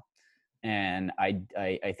 And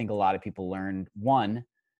I think a lot of people learned one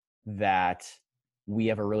that we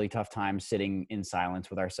have a really tough time sitting in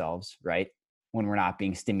silence with ourselves, right? When we're not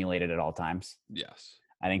being stimulated at all times. Yes.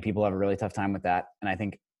 I think people have a really tough time with that. And I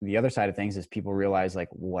think the other side of things is people realize like,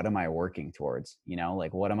 what am I working towards?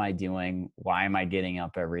 Like what am I doing? Why am I getting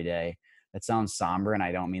up every day? That sounds somber, and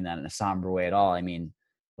I don't mean that in a somber way at all. I mean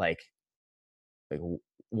like like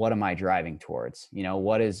what am I driving towards?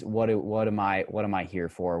 What am I here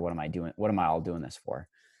for? What am I doing? What am I all doing this for?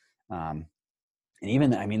 um and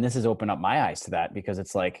even, I mean, this has opened up my eyes to that, because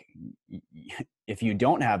it's like if you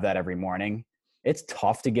don't have that every morning, it's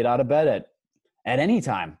tough to get out of bed at any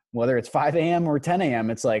time, whether it's 5 a.m. or 10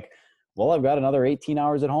 a.m. It's like, well, I've got another 18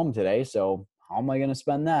 hours at home today, so how am I going to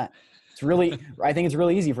spend that? I think it's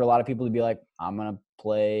really easy for a lot of people to be like, I'm going to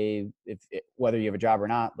play, whether you have a job or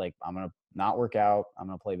not, like I'm going to not work out, I'm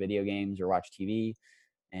going to play video games or watch TV.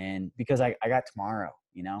 And because I got tomorrow,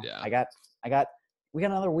 Yeah. I got, we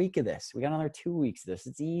got another week of this. We got another 2 weeks of this.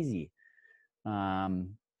 It's easy.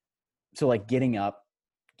 Um, so like getting up,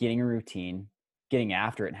 getting a routine, getting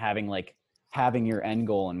after it, and having your end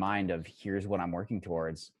goal in mind of here's what I'm working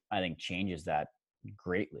towards, I think changes that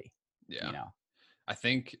greatly, Yeah. you know? I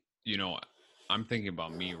think, I'm thinking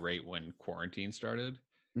about me right when quarantine started.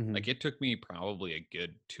 Mm-hmm. Like it took me probably a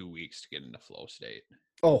good 2 weeks to get into flow state.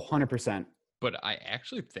 Oh, 100%. But I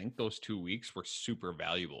actually think those 2 weeks were super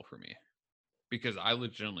valuable for me because I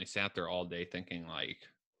legitimately sat there all day thinking like,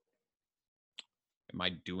 am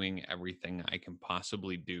I doing everything I can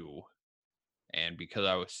possibly do? And because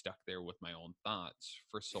I was stuck there with my own thoughts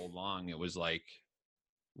for so long, it was like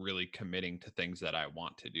really committing to things that I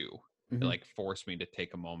want to do. It Mm-hmm. like forced me to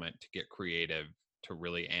take a moment to get creative, to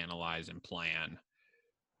really analyze and plan.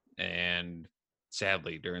 And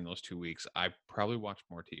sadly, during those 2 weeks, I probably watched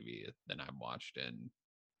more TV than I've watched in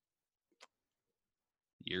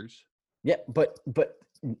years. Yeah. But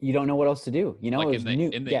you don't know what else to do. It Like was new.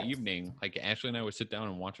 in the Yeah. evening, like Ashley and I would sit down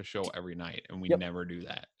and watch a show every night, and we Yep. never do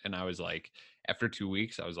that. And I was like, after 2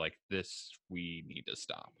 weeks, I was like, this we need to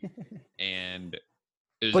stop. And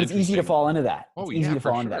it was But it's easy to interesting. fall into that. Oh It's easy yeah, to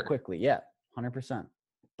for fall into that sure. quickly. Yeah. 100%.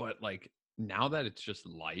 But like now that it's just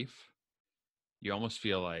life, you almost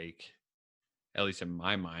feel like, at least in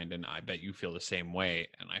my mind, and I bet you feel the same way,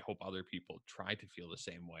 and I hope other people try to feel the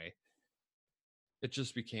same way. It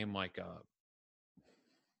just became like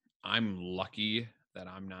I'm lucky that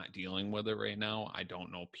I'm not dealing with it right now. I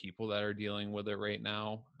don't know people that are dealing with it right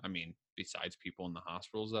now. I mean, besides people in the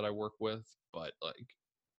hospitals that I work with, but like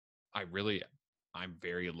I really I'm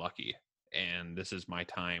very lucky, and this is my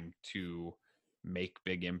time to make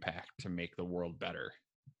big impact to make the world better,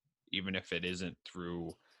 even if it isn't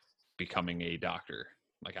through becoming a doctor.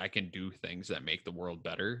 Like I can do things that make the world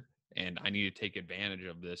better, and I need to take advantage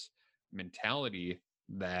of this mentality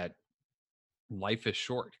that life is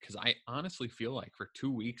short, because I honestly feel like for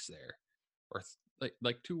 2 weeks there, or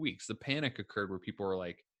like 2 weeks, the panic occurred where people were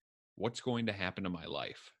like, what's going to happen to my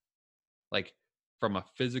life? Like from a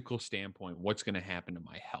physical standpoint, what's going to happen to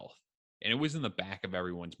my health? And it was in the back of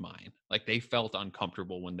everyone's mind. Like they felt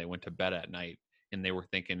uncomfortable when they went to bed at night, and they were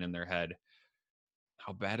thinking in their head,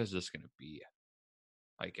 how bad is this going to be?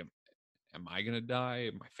 Like am I going to die?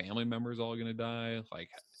 Are my family members all going to die? Like,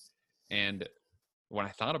 and when I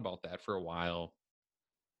thought about that for a while,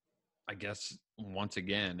 I guess once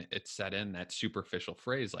again, it set in that superficial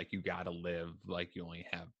phrase, like you got to live like you only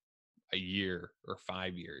have a year or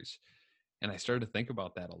 5 years. And I started to think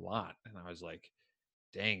about that a lot. And I was like,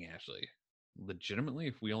 dang, Ashley, legitimately,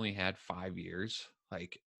 if we only had 5 years,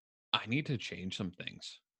 like I need to change some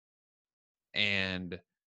things. And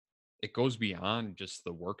it goes beyond just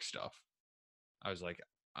the work stuff. I was like,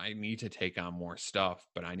 I need to take on more stuff,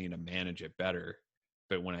 but I need to manage it better.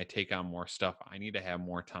 But when I take on more stuff, I need to have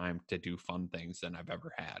more time to do fun things than I've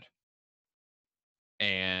ever had.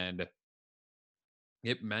 And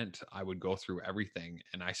it meant I would go through everything,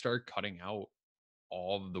 and I started cutting out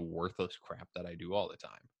all of the worthless crap that I do all the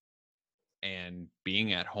time. And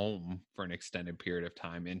being at home for an extended period of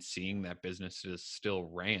time and seeing that businesses still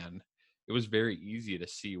ran, it was very easy to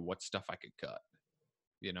see what stuff I could cut,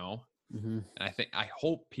 you know? Mm-hmm. And I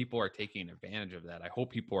hope people are taking advantage of that. I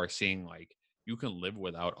hope people are seeing like you can live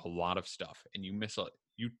without a lot of stuff, and you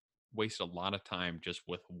waste a lot of time just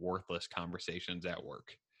with worthless conversations at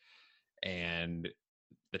work, and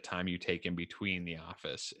the time you take in between the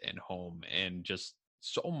office and home, and just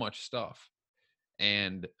so much stuff.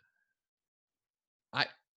 And I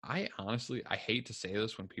I honestly, I hate to say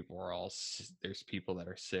this when people are there's people that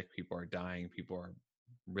are sick, people are dying, people are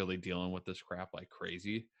really dealing with this crap like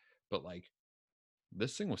crazy, but like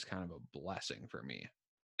this thing was kind of a blessing for me.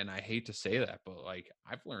 And I hate to say that, but like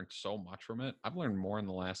I've learned so much from it. I've learned more in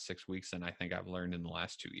the last 6 weeks than I think I've learned in the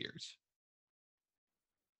last 2 years.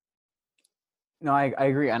 No, I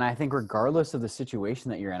agree. And I think regardless of the situation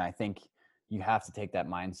that you're in, I think you have to take that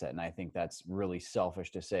mindset. And I think that's really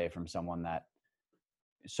selfish to say from someone that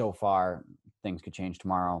so far things could change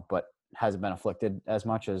tomorrow, but hasn't been afflicted as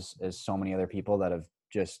much as so many other people that have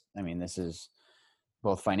just, I mean, this is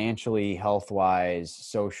both financially, health wise,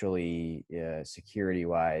 socially, security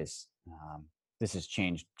wise. This has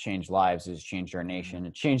changed lives. It's changed our nation.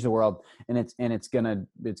 It's changed the world, and it's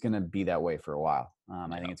gonna be that way for a while. I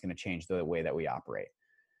think Yeah. it's gonna change the way that we operate.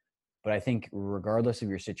 But I think regardless of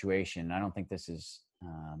your situation, I don't think this is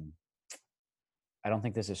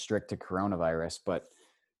strict to coronavirus, but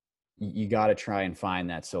you got to try and find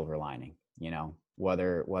that silver lining. You know,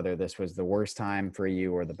 whether this was the worst time for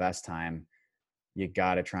you or the best time, you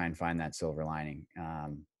got to try and find that silver lining.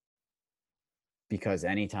 Because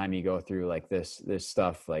anytime you go through like this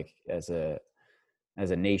stuff, like as a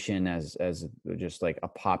nation, as just like a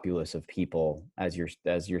populace of people, as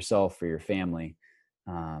yourself or your family,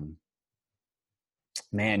 um,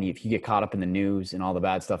 man, if you get caught up in the news and all the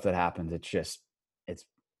bad stuff that happens, it's it's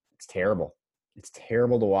terrible. It's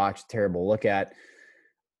terrible to watch, terrible to look at.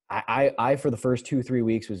 I for the first 2-3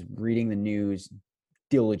 weeks was reading the news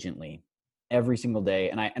diligently every single day,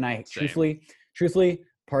 and I Same. truthfully,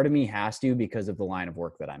 part of me has to because of the line of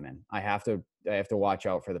work that I'm in. I have to watch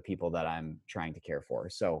out for the people that I'm trying to care for.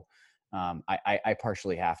 So I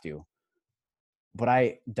partially have to, but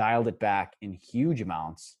I dialed it back in huge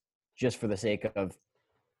amounts just for the sake of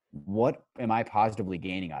what am I positively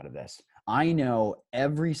gaining out of this? I know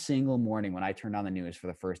every single morning when I turned on the news for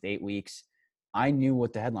the first 8 weeks, I knew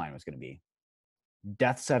what the headline was going to be.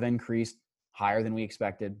 Deaths have increased higher than we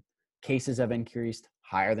expected. Cases have increased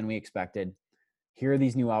higher than we expected. Here are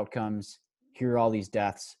these new outcomes. Here are all these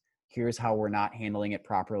deaths. Here's how we're not handling it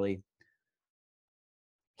properly.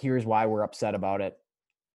 Here's why we're upset about it.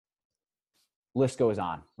 List goes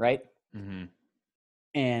on, right? Mm-hmm.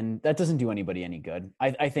 And that doesn't do anybody any good.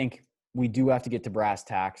 I think we do have to get to brass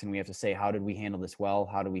tacks, and we have to say, how did we handle this well?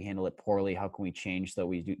 How do we handle it poorly? How can we change so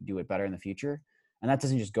we do it better in the future? And that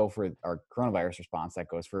doesn't just go for our coronavirus response. That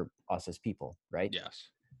goes for us as people, right? Yes.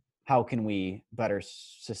 How can we better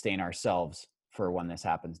sustain ourselves for when this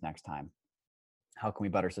happens next time? How can we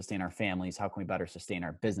better sustain our families? How can we better sustain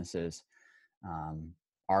our businesses,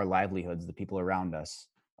 our livelihoods, the people around us,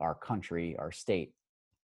 our country, our state,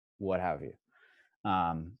 what have you?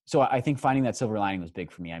 So I think finding that silver lining was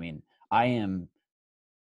big for me. I mean, I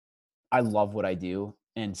love what I do.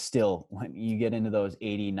 And still, when you get into those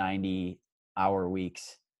 80, 90-hour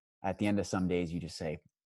weeks, at the end of some days, you just say,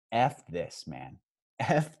 F this, man.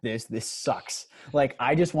 F this. This sucks. Like,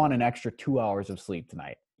 I just want an extra 2 hours of sleep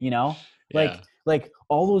tonight, you know? Yeah. Like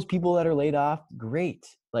all those people that are laid off, great.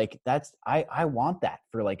 Like I want that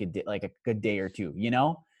for like a day, like a good day or two, you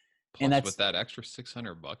know? And Plus, with that's, that extra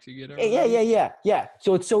 $600 you get every week. yeah.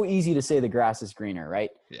 So it's so easy to say the grass is greener,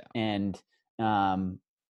 right? Yeah. And um,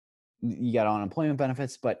 you got unemployment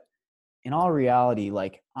benefits, but in all reality,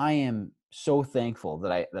 like I am so thankful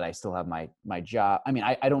that I still have my job. I mean,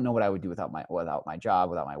 I don't know what I would do without my job,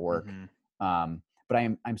 without my work. Mm-hmm. But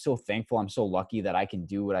I'm so thankful. I'm so lucky that I can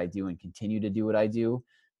do what I do and continue to do what I do,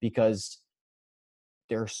 because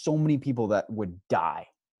there are so many people that would die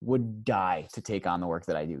to take on the work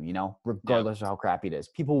that I do, you know, Yeah. regardless of how crappy it is.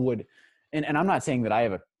 People would, and I'm not saying that I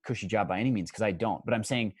have a cushy job by any means, because I don't, but I'm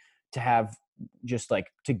saying to have just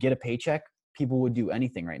like to get a paycheck, people would do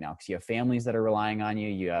anything right now, because you have families that are relying on you.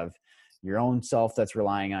 You have your own self that's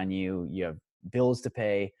relying on you. You have bills to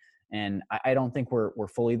pay. And I don't think we're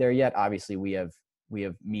fully there yet. Obviously we have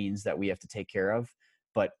means that we have to take care of,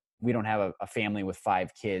 but we don't have a family with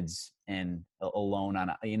 5 kids and alone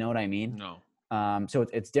on you know what I mean? No. So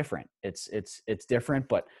it's different. It's different,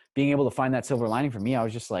 but being able to find that silver lining for me, I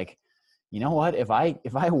was just like, you know what? If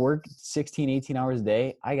I work 16, 18 hours a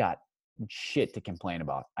day, I got shit to complain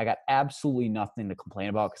about. I got absolutely nothing to complain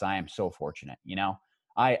about because I am so fortunate.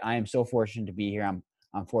 I am so fortunate to be here.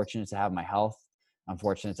 I'm fortunate to have my health. I'm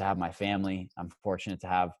fortunate to have my family. I'm fortunate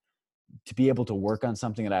to be able to work on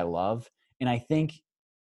something that I love. And I think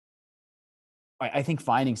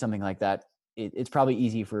finding something like that, it's probably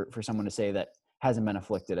easy for someone to say that hasn't been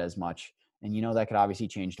afflicted as much. And that could obviously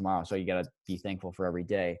change tomorrow. So you got to be thankful for every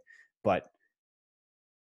day. But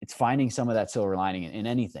it's finding some of that silver lining in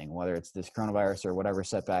anything, whether it's this coronavirus or whatever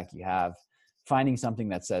setback you have, finding something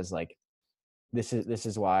that says like, this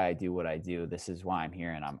is why I do what I do. This is why I'm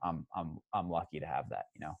here. And I'm lucky to have that,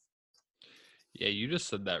 Yeah, you just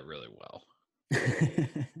said that really well.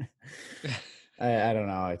 I don't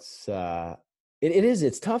know.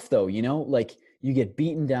 It's tough though, like you get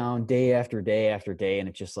beaten down day after day after day. And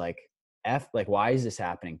it's just like, why is this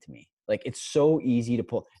happening to me? Like, it's so easy to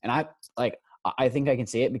pull. And I think I can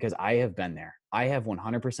say it because I have been there. I have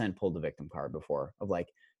 100% pulled the victim card before of like,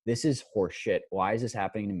 this is horse shit. Why is this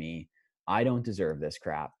happening to me? I don't deserve this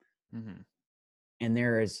crap. Mm-hmm. And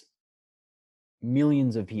there is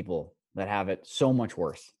millions of people that have it so much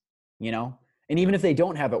worse, and even if they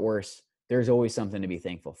don't have it worse, there's always something to be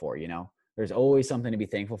thankful for, there's always something to be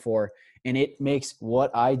thankful for. And it makes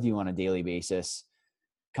what I do on a daily basis,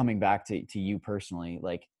 coming back to you personally,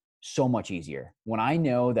 like so much easier when I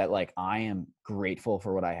know that like I am grateful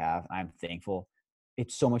for what I have. I'm thankful.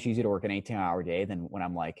 It's so much easier to work an 18-hour day than when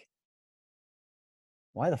I'm like,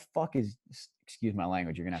 why the fuck is, excuse my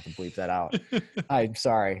language, you're gonna have to bleep that out. I'm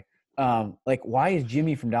sorry. Like, why is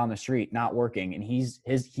Jimmy from down the street not working and he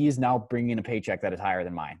is now bringing a paycheck that is higher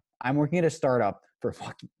than mine? I'm working at a startup for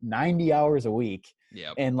fucking 90 hours a week.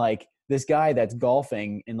 Yep. And like this guy that's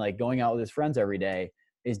golfing and like going out with his friends every day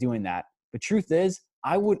is doing that. The truth is,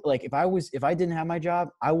 I would like, if I didn't have my job,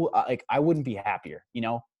 I wouldn't be happier,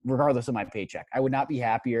 regardless of my paycheck. I would not be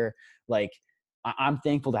happier. Like, I'm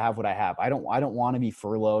thankful to have what I have. I don't want to be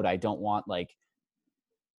furloughed. I don't want like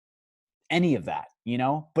any of that,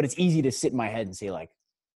 but it's easy to sit in my head and say like,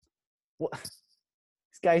 well,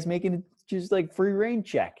 this guy's making just like free reign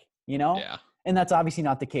check, Yeah. And that's obviously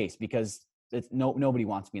not the case because nobody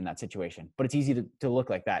wants to be in that situation, but it's easy to look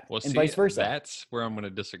like that. Well, and see, vice versa. That's where I'm going to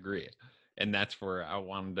disagree. And that's where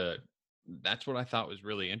that's what I thought was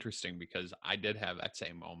really interesting, because I did have that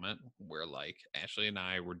same moment where like Ashley and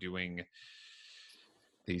I were doing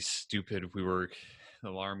these stupid, the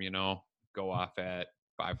alarm, go off at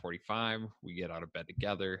 5:45. We get out of bed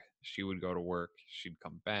together. She would go to work. She'd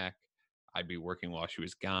come back. I'd be working while she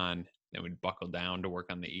was gone. Then we'd buckle down to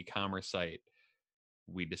work on the e-commerce site.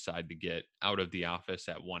 We decide to get out of the office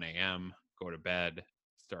at 1 a.m., go to bed,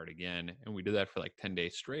 start again. And we did that for like 10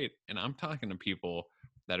 days straight. And I'm talking to people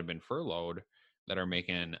that have been furloughed that are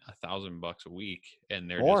making $1,000 a week, and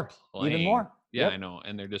they're just playing. Even more. Yeah, yep. I know.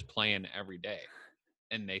 And they're just playing every day.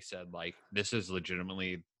 And they said like, this is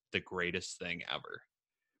legitimately the greatest thing ever.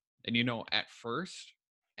 And at first,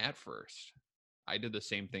 I did the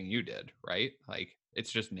same thing you did, right? Like,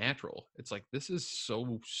 it's just natural. It's like, this is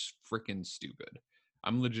so freaking stupid.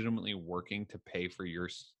 I'm legitimately working to pay for your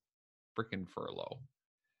freaking furlough.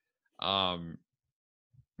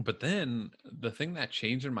 But then the thing that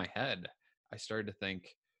changed in my head, I started to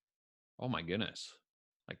think, oh my goodness,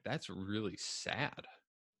 like that's really sad.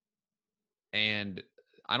 And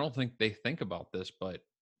I don't think they think about this, but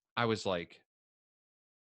I was like,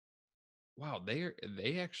 wow,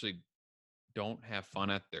 they actually don't have fun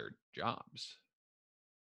at their jobs,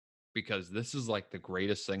 because this is like the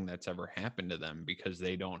greatest thing that's ever happened to them, because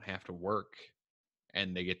they don't have to work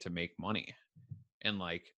and they get to make money. And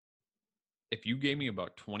like, if you gave me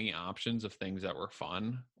about 20 options of things that were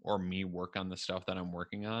fun, or me work on the stuff that I'm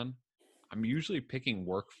working on, I'm usually picking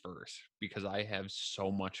work first because I have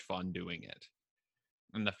so much fun doing it.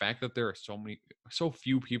 And the fact that there are so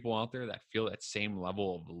few people out there that feel that same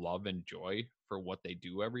level of love and joy for what they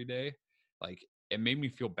do every day, like, it made me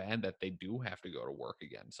feel bad that they do have to go to work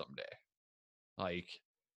again someday. Like,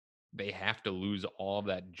 they have to lose all of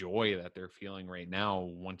that joy that they're feeling right now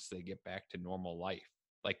once they get back to normal life.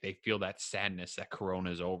 Like, they feel that sadness that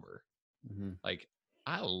Corona is over. Mm-hmm. Like,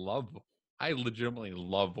 I legitimately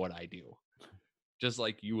love what I do, just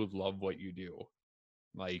like you would love what you do.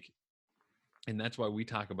 Like, and that's why we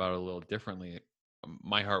talk about it a little differently.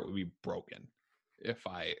 My heart would be broken if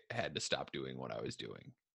I had to stop doing what I was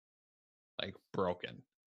doing. Like, broken.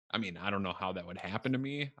 I mean, I don't know how that would happen to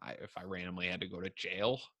me. If I randomly had to go to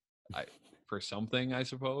jail for something, I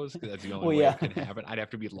suppose, because that's the only way it can happen. I'd have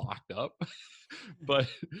to be locked up. but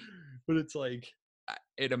it's like,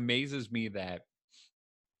 it amazes me that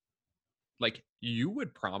like you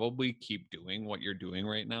would probably keep doing what you're doing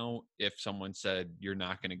right now if someone said you're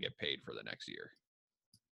not going to get paid for the next year.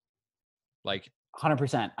 Like,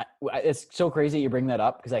 100%. It's so crazy you bring that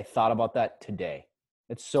up because I thought about that today.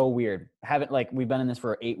 It's so weird. Haven't like we've been in this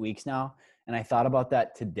for 8 weeks now, and I thought about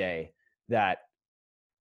that today. That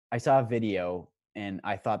I saw a video and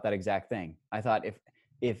I thought that exact thing. I thought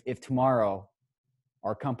if tomorrow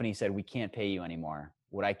our company said we can't pay you anymore,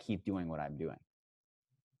 would I keep doing what I'm doing?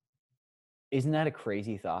 Isn't that a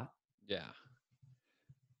crazy thought? yeah.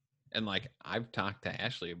 And like I've talked to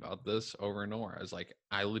Ashley about this over and over. I was like,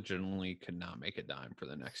 I legitimately could not make a dime for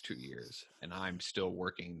the next 2 years, and I'm still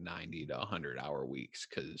working 90 to 100-hour weeks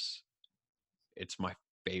because it's my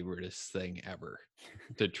favoriteest thing ever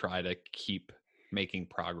to try to keep making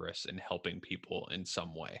progress and helping people in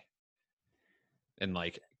some way. And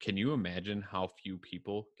like, can you imagine how few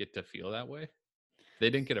people get to feel that way? If they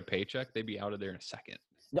didn't get a paycheck, they'd be out of there in a second.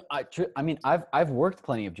 No, I mean, I've worked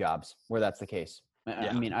plenty of jobs where that's the case. I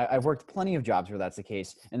Yeah. mean, I've worked plenty of jobs where that's the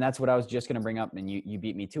case, and that's what I was just going to bring up, and you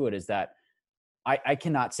beat me to it. Is that I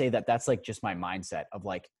cannot say that that's like just my mindset of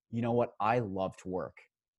like, you know what, I love to work.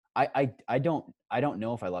 I don't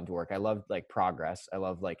know if I love to work. I love like progress. I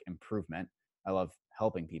love like improvement. I love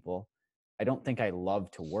helping people. I don't think I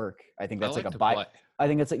love to work. I think I that's like like a to by. play. I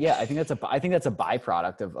think that's a, yeah. I think that's a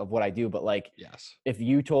byproduct of what I do. But like, Yes. if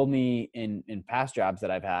you told me in past jobs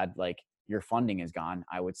that I've had, like your funding is gone,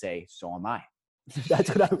 I would say, so am I. That's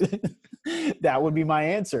what I would, that would be my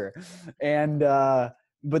answer. And,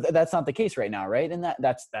 but that's not the case right now. Right. And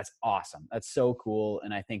that's awesome. That's so cool.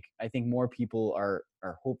 And I think more people are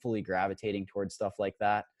hopefully gravitating towards stuff like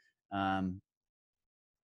that. Um,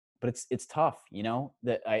 but it's tough, you know,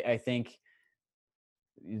 that I think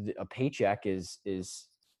a paycheck is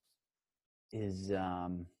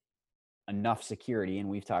enough security. And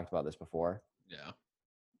we've talked about this before, Yeah.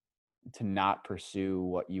 to not pursue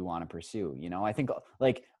what you want to pursue. You know, I think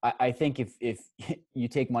like I think if you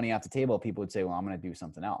take money off the table, people would say, well, I'm going to do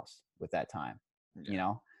something else with that time, you Yeah.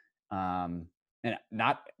 know? Um, and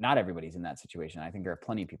not everybody's in that situation. I think there are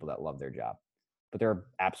plenty of people that love their job, but there are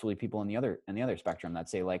absolutely people in the other spectrum that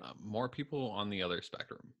say like, More people on the other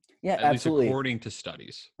spectrum, yeah, at least absolutely. according to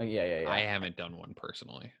studies. Yeah, yeah, I yeah. haven't done one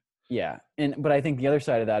personally. Yeah. But I think the other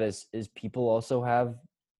side of that is people also have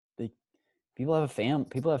the people have Have families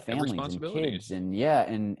and kids responsibilities. and yeah,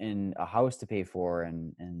 and a house to pay for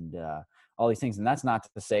and all these things. And that's not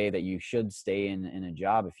to say that you should stay in a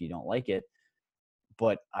job if you don't like it,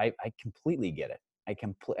 but I completely get it.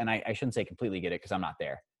 I shouldn't say completely get it because I'm not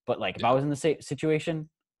there. But like if I Yeah. was in the same situation,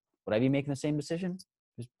 would I be making the same decision?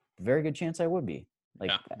 There's a very good chance I would be.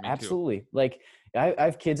 Like Yeah. Me too. absolutely. Like I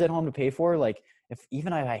have kids at home to pay for. Like if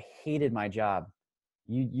even I hated my job,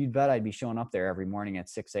 you'd bet I'd be showing up there every morning at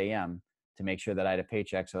 6 a.m. to make sure that I had a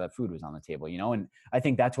paycheck so that food was on the table, you know? And I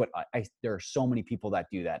think that's what there are so many people that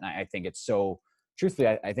do that. And I think it's so, truthfully,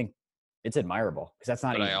 I think it's admirable because that's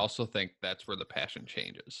not But I easy. also think that's where the passion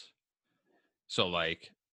changes. So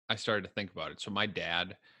like I started to think about it. So my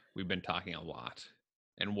dad, we've been talking a lot,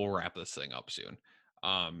 and we'll wrap this thing up soon.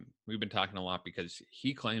 We've been talking a lot because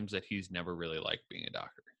he claims that he's never really liked being a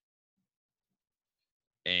doctor.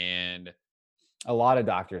 And A lot of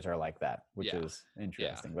doctors are like that, which yeah, is yeah.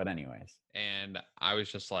 interesting. But anyways, And I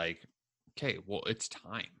was just like, okay, well, it's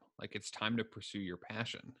time. Like it's time to pursue your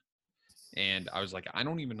passion. And I was like, I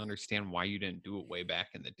don't even understand why you didn't do it way back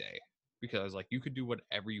in the day. Because I was like, you could do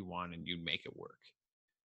whatever you want and you'd make it work.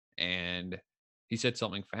 And he said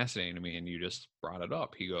something fascinating to me, and you just brought it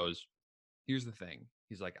up. He goes, here's the thing.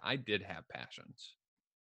 He's like, I did have passions,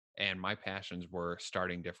 and my passions were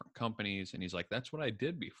starting different companies. And he's like, that's what I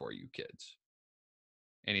did before you kids.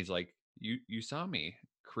 And he's like, you saw me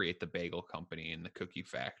create the bagel company and the cookie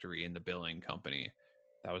factory and the billing company.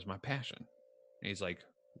 That was my passion. And he's like,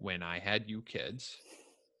 when I had you kids,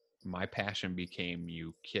 my passion became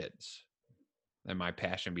you kids. And my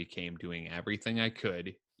passion became doing everything I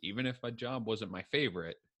could, even if my job wasn't my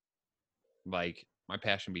favorite. Like my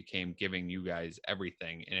passion became giving you guys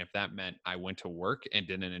everything. And if that meant I went to work and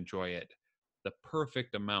didn't enjoy it the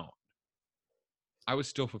perfect amount, I was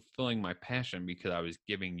still fulfilling my passion because I was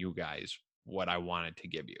giving you guys what I wanted to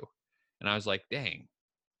give you. And I was like, dang,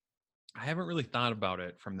 I haven't really thought about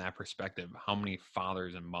it from that perspective. How many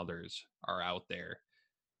fathers and mothers are out there?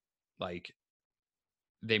 Like,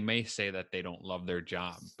 they may say that they don't love their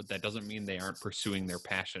job, but that doesn't mean they aren't pursuing their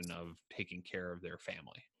passion of taking care of their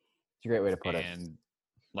family. it's a great way to put it. And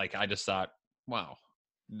like, I just thought, wow,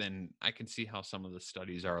 then I can see how some of the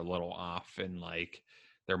studies are a little off. And like,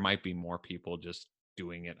 there might be more people just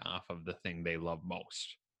doing it off of the thing they love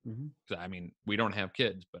most. Hmm. I mean, we don't have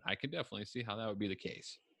kids, but I could definitely see how that would be the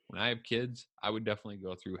case. when I have kids, I would definitely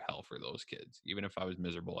go through hell for those kids, even if I was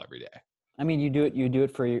miserable every day. I mean, you do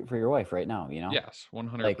it for your wife right now, you know? Yes,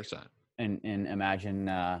 Like, 100%. and imagine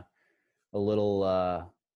a little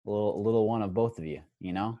a little one of both of you,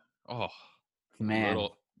 you know? Oh, a Man,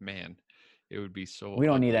 little man, it would be so we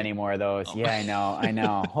don't need ugly. any more of those. Yeah, I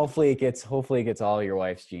know. Hopefully it gets all your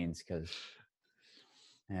wife's genes, because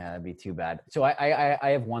yeah, that'd be too bad. So I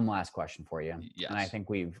have one last question for you, and I Yes. think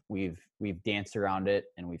we've danced around it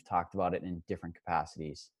and we've talked about it in different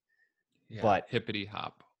capacities. Yeah, But hippity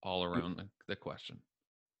hop all around the question.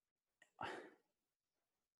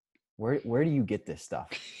 where do you get this stuff?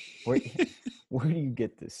 Where where do you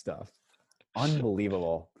get this stuff?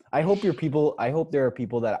 Unbelievable. I hope there are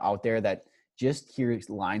people that are out there that just hear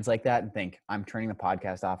lines like that and think, I'm turning the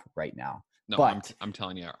podcast off right now. No, But I'm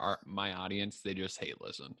telling you, my audience, they just hate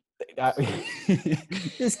listen.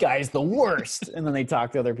 this guy is the worst. And then they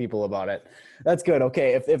talk to other people about it. That's good.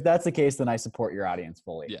 Okay. If that's the case, then I support your audience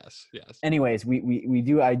fully. Yes, yes. Anyways,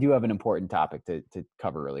 I do have an important topic to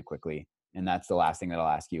cover really quickly. And that's the last thing that I'll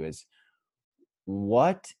ask you is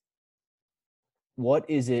what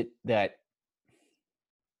is it that,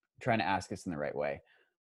 trying to ask this in the right way,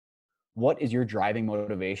 what is your driving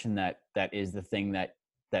motivation that is the thing that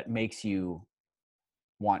makes you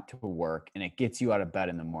want to work, and it gets you out of bed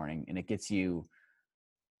in the morning, and it gets you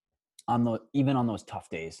even on those tough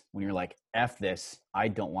days when you're like, F this, I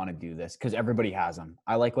don't want to do this, because everybody has them.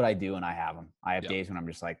 I like what I do and I have them. I have Yep. days when I'm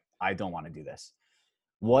just like, I don't want to do this.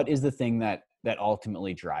 What is the thing that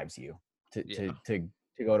ultimately drives you to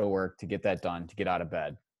go to work, to get that done, to get out of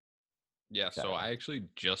bed? Yeah, so I actually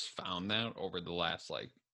just found that over the last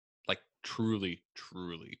like truly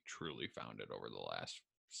found it over the last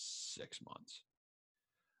 6 months.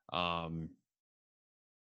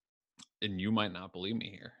 And you might not believe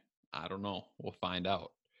me here. I don't know. We'll find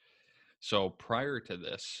out. So prior to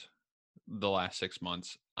this, the last 6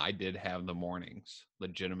 months, I did have the mornings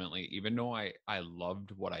legitimately, even though I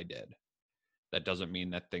loved what I did. That doesn't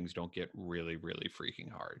mean that things don't get really, really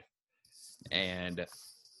freaking hard. And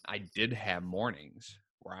I did have mornings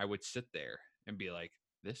where I would sit there and be like,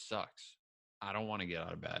 this sucks. I don't want to get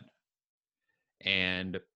out of bed.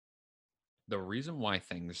 And the reason why I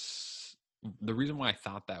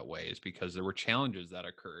thought that way is because there were challenges that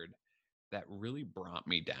occurred that really brought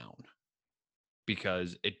me down,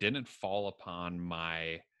 because it didn't fall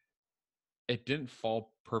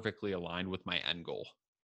perfectly aligned with my end goal,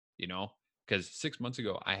 you know? Because 6 months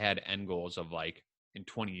ago, I had end goals of like, in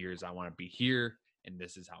 20 years, I want to be here, and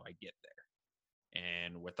this is how I get there.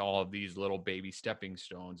 And with all of these little baby stepping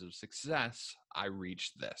stones of success, I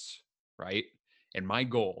reached this, right? And my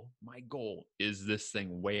goal is this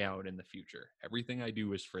thing way out in the future. Everything I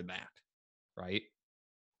do is for that, right?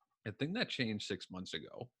 The thing that changed 6 months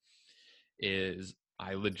ago is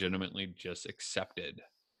I legitimately just accepted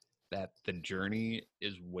that the journey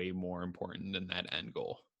is way more important than that end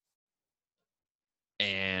goal.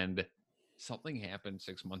 And something happened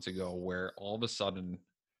 6 months ago where all of a sudden,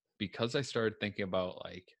 because I started thinking about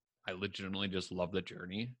like, I legitimately just love the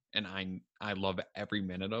journey, and I love every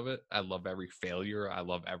minute of it. I love every failure. I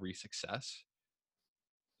love every success.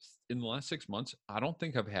 In the last 6 months, I don't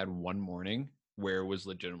think I've had one morning where it was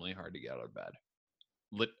legitimately hard to get out of bed.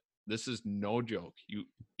 This is no joke.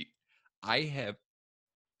 I have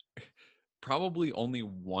probably only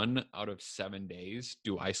 1 out of 7 days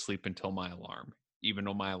do I sleep until my alarm, even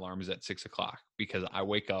though my alarm is at 6 o'clock, because I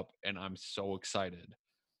wake up and I'm so excited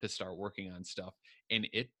to start working on stuff. And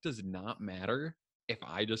it does not matter if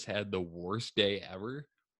I just had the worst day ever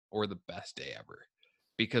or the best day ever,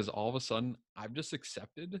 because all of a sudden I've just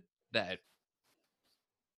accepted that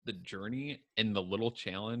the journey and the little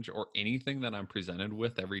challenge or anything that I'm presented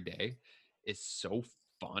with every day is so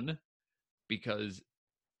fun, because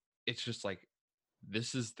it's just like,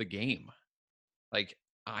 this is the game. Like,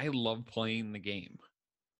 I love playing the game.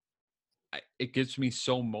 It gets me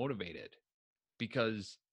so motivated,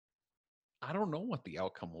 because I don't know what the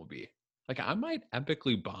outcome will be. Like, I might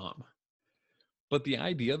epically bomb, but the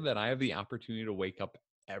idea that I have the opportunity to wake up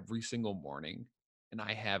every single morning and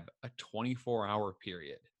I have a 24-hour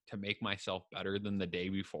period to make myself better than the day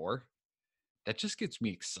before, that just gets me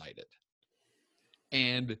excited.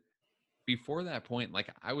 And before that point, like,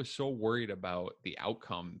 I was so worried about the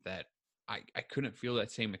outcome that I couldn't feel that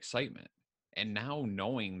same excitement. And now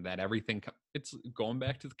knowing that it's going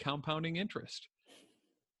back to the compounding interest.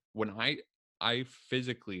 When I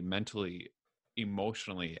physically, mentally,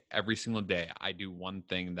 emotionally, every single day, I do one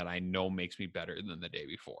thing that I know makes me better than the day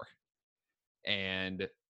before. And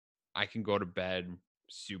I can go to bed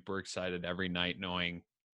super excited every night knowing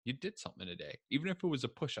you did something today. Even if it was a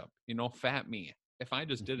push-up, fat me. if I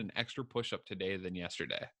just did an extra push-up today than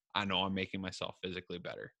yesterday, I know I'm making myself physically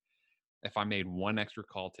better. If I made one extra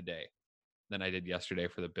call today than I did yesterday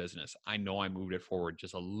for the business, I know I moved it forward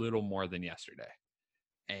just a little more than yesterday.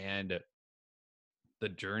 And the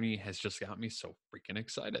journey has just got me so freaking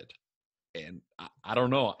excited. And I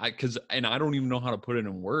don't know, I don't even know how to put it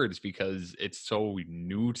in words because it's so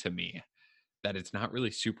new to me that it's not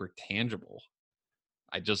really super tangible.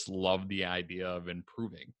 I just love the idea of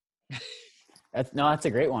improving. That's a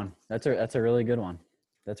great one. That's a really good one.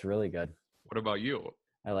 That's really good. What about you?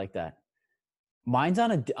 I like that. Mine's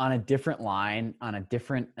on a different line, on a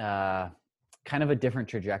different kind of a different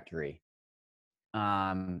trajectory.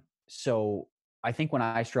 So I think when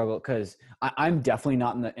I struggle, because I'm definitely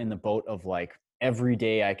not in the boat of like every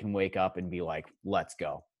day I can wake up and be like, let's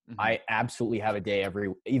go. Mm-hmm. I absolutely have a day every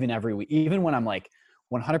week, even when I'm like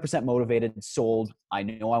 100% motivated, sold. I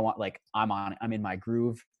know I want, like, I'm in my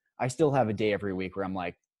groove. I still have a day every week where I'm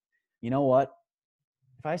like, you know what?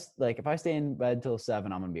 If I stay in bed till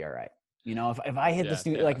 7, I'm going to be all right. You know, if I hit this,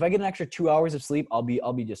 like if I get an extra 2 hours of sleep, I'll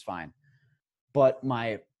be just fine. But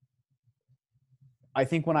I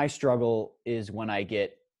think when I struggle is when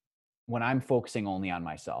I'm focusing only on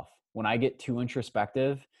myself. When I get too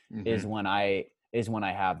introspective Mm-hmm. is when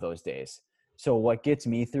I have those days. So what gets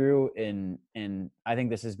me through, and I think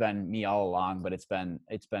this has been me all along, but it's been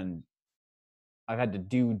I've had to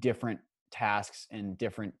do different tasks and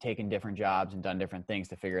taken different jobs and done different things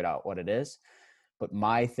to figure it out what it is. But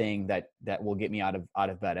my thing that will get me out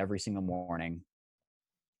of bed every single morning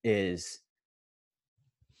is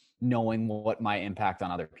knowing what my impact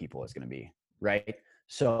on other people is going to be. Right.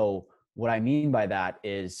 So what I mean by that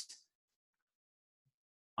is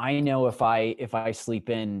I know if I sleep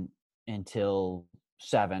in until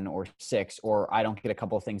 7 or 6, or I don't get a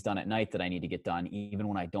couple of things done at night that I need to get done, even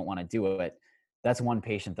when I don't want to do it, that's one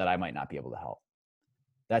patient that I might not be able to help.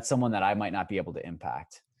 That's someone that I might not be able to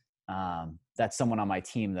impact. That's someone on my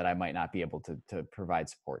team that I might not be able to provide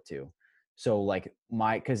support to. So like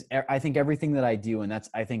because I think everything that I do, and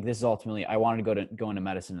I think this is ultimately, I wanted to go into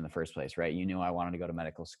medicine in the first place, right? You know, I wanted to go to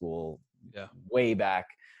medical school way back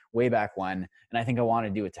when, and I think I want to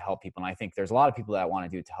do it to help people. And I think there's a lot of people that want to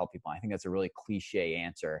do it to help people. I think that's a really cliche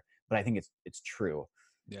answer, but I think it's true.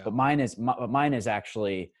 Yeah. But mine is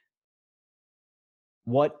actually,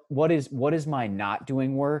 what is my not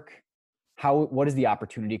doing work? What is the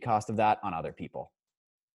opportunity cost of that on other people?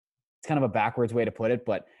 It's kind of a backwards way to put it,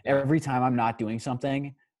 but every time I'm not doing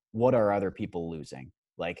something, what are other people losing?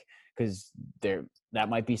 Like, because that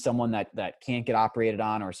might be someone that can't get operated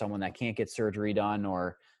on, or someone that can't get surgery done,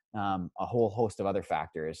 or a whole host of other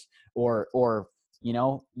factors, or you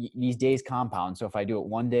know, these days compound. So if I do it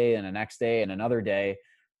one day and the next day and another day,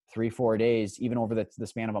 3-4 days, even over the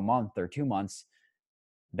span of a month or 2 months,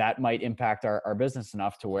 that might impact our business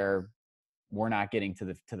enough to where we're not getting to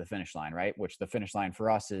the finish line, right? Which the finish line for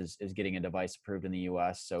us is getting a device approved in the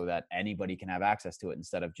US so that anybody can have access to it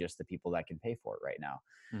instead of just the people that can pay for it right now.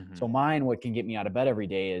 Mm-hmm. So what can get me out of bed every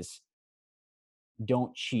day is,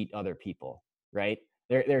 don't cheat other people, right?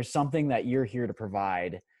 There's something that you're here to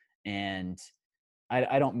provide. And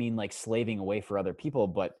I don't mean like slaving away for other people,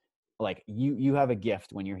 but like you have a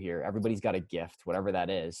gift when you're here. Everybody's got a gift, whatever that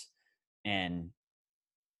is. And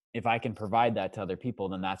if I can provide that to other people,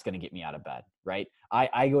 then that's going to get me out of bed, right?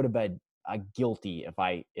 I go to bed guilty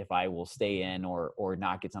if I will stay in or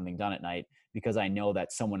not get something done at night, because I know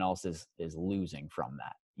that someone else is losing from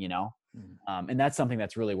that, you know? Mm. And that's something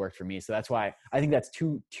that's really worked for me. So that's why I think that's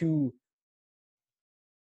two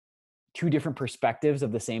different perspectives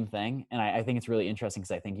of the same thing. And I think it's really interesting,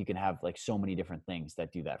 because I think you can have like so many different things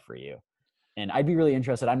that do that for you. And I'd be really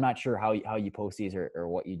interested. I'm not sure how you post these or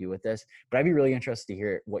what you do with this, but I'd be really interested to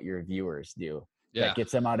hear what your viewers do that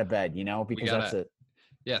gets them out of bed, you know, because that's it.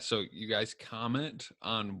 Yeah. So you guys comment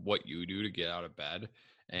on what you do to get out of bed.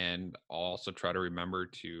 And I'll also try to remember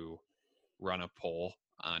to run a poll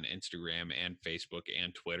on Instagram and Facebook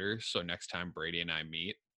and Twitter. So next time Brady and I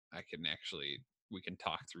meet, we can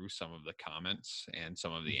talk through some of the comments and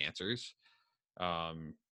some of the answers.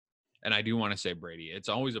 And I do want to say, Brady, it's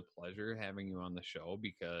always a pleasure having you on the show,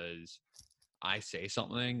 because I say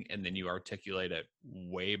something and then you articulate it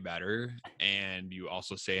way better. And you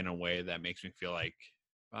also say it in a way that makes me feel like,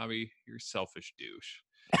 Bobby, you're a selfish douche.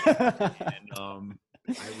 And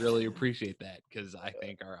I really appreciate that, because I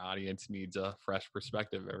think our audience needs a fresh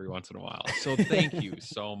perspective every once in a while. So thank you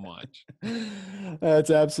so much. That's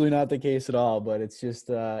absolutely not the case at all, but it's just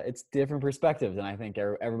it's different perspectives, and I think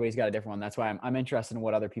everybody's got a different one. That's why I'm interested in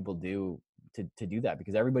what other people do to do that,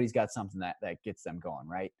 because everybody's got something that gets them going,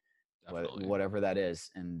 right? Definitely. whatever that is.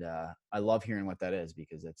 And I love hearing what that is,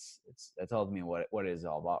 because that tells me what it is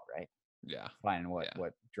all about, right? Yeah. Finding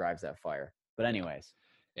what drives that fire. But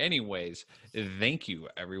anyways, thank you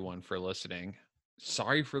everyone for listening.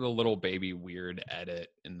 Sorry for the little baby weird edit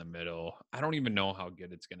in the middle. I don't even know how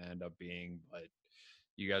good it's going to end up being, but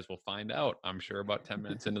you guys will find out, I'm sure, about 10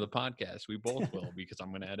 minutes into the podcast. We both will, because I'm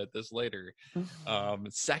going to edit this later.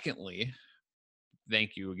 Secondly,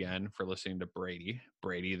 thank you again for listening to Brady.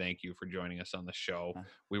 Brady, thank you for joining us on the show.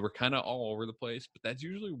 We were kind of all over the place, but that's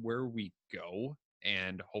usually where we go.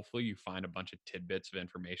 And hopefully you find a bunch of tidbits of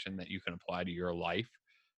information that you can apply to your life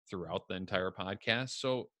throughout the entire podcast.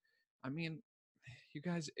 So, I mean, you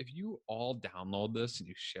guys, if you all download this and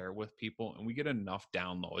you share it with people, and we get enough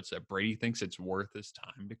downloads that Brady thinks it's worth his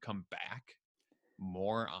time to come back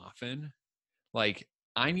more often, like,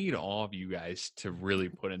 I need all of you guys to really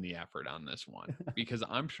put in the effort on this one, because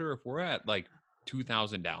I'm sure if we're at like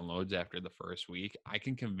 2,000 downloads after the first week, I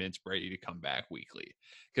can convince Brady to come back weekly,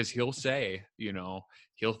 because he'll say,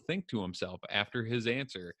 he'll think to himself after his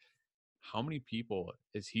answer, how many people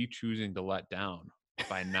is he choosing to let down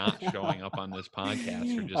by not showing up on this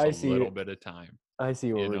podcast for just a little bit of time? I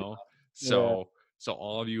see what we're doing. So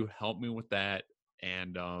all of you help me with that.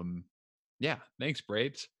 And yeah, thanks,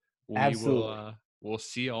 Braids. Absolutely. We'll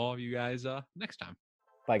see all of you guys next time.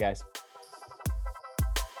 Bye, guys.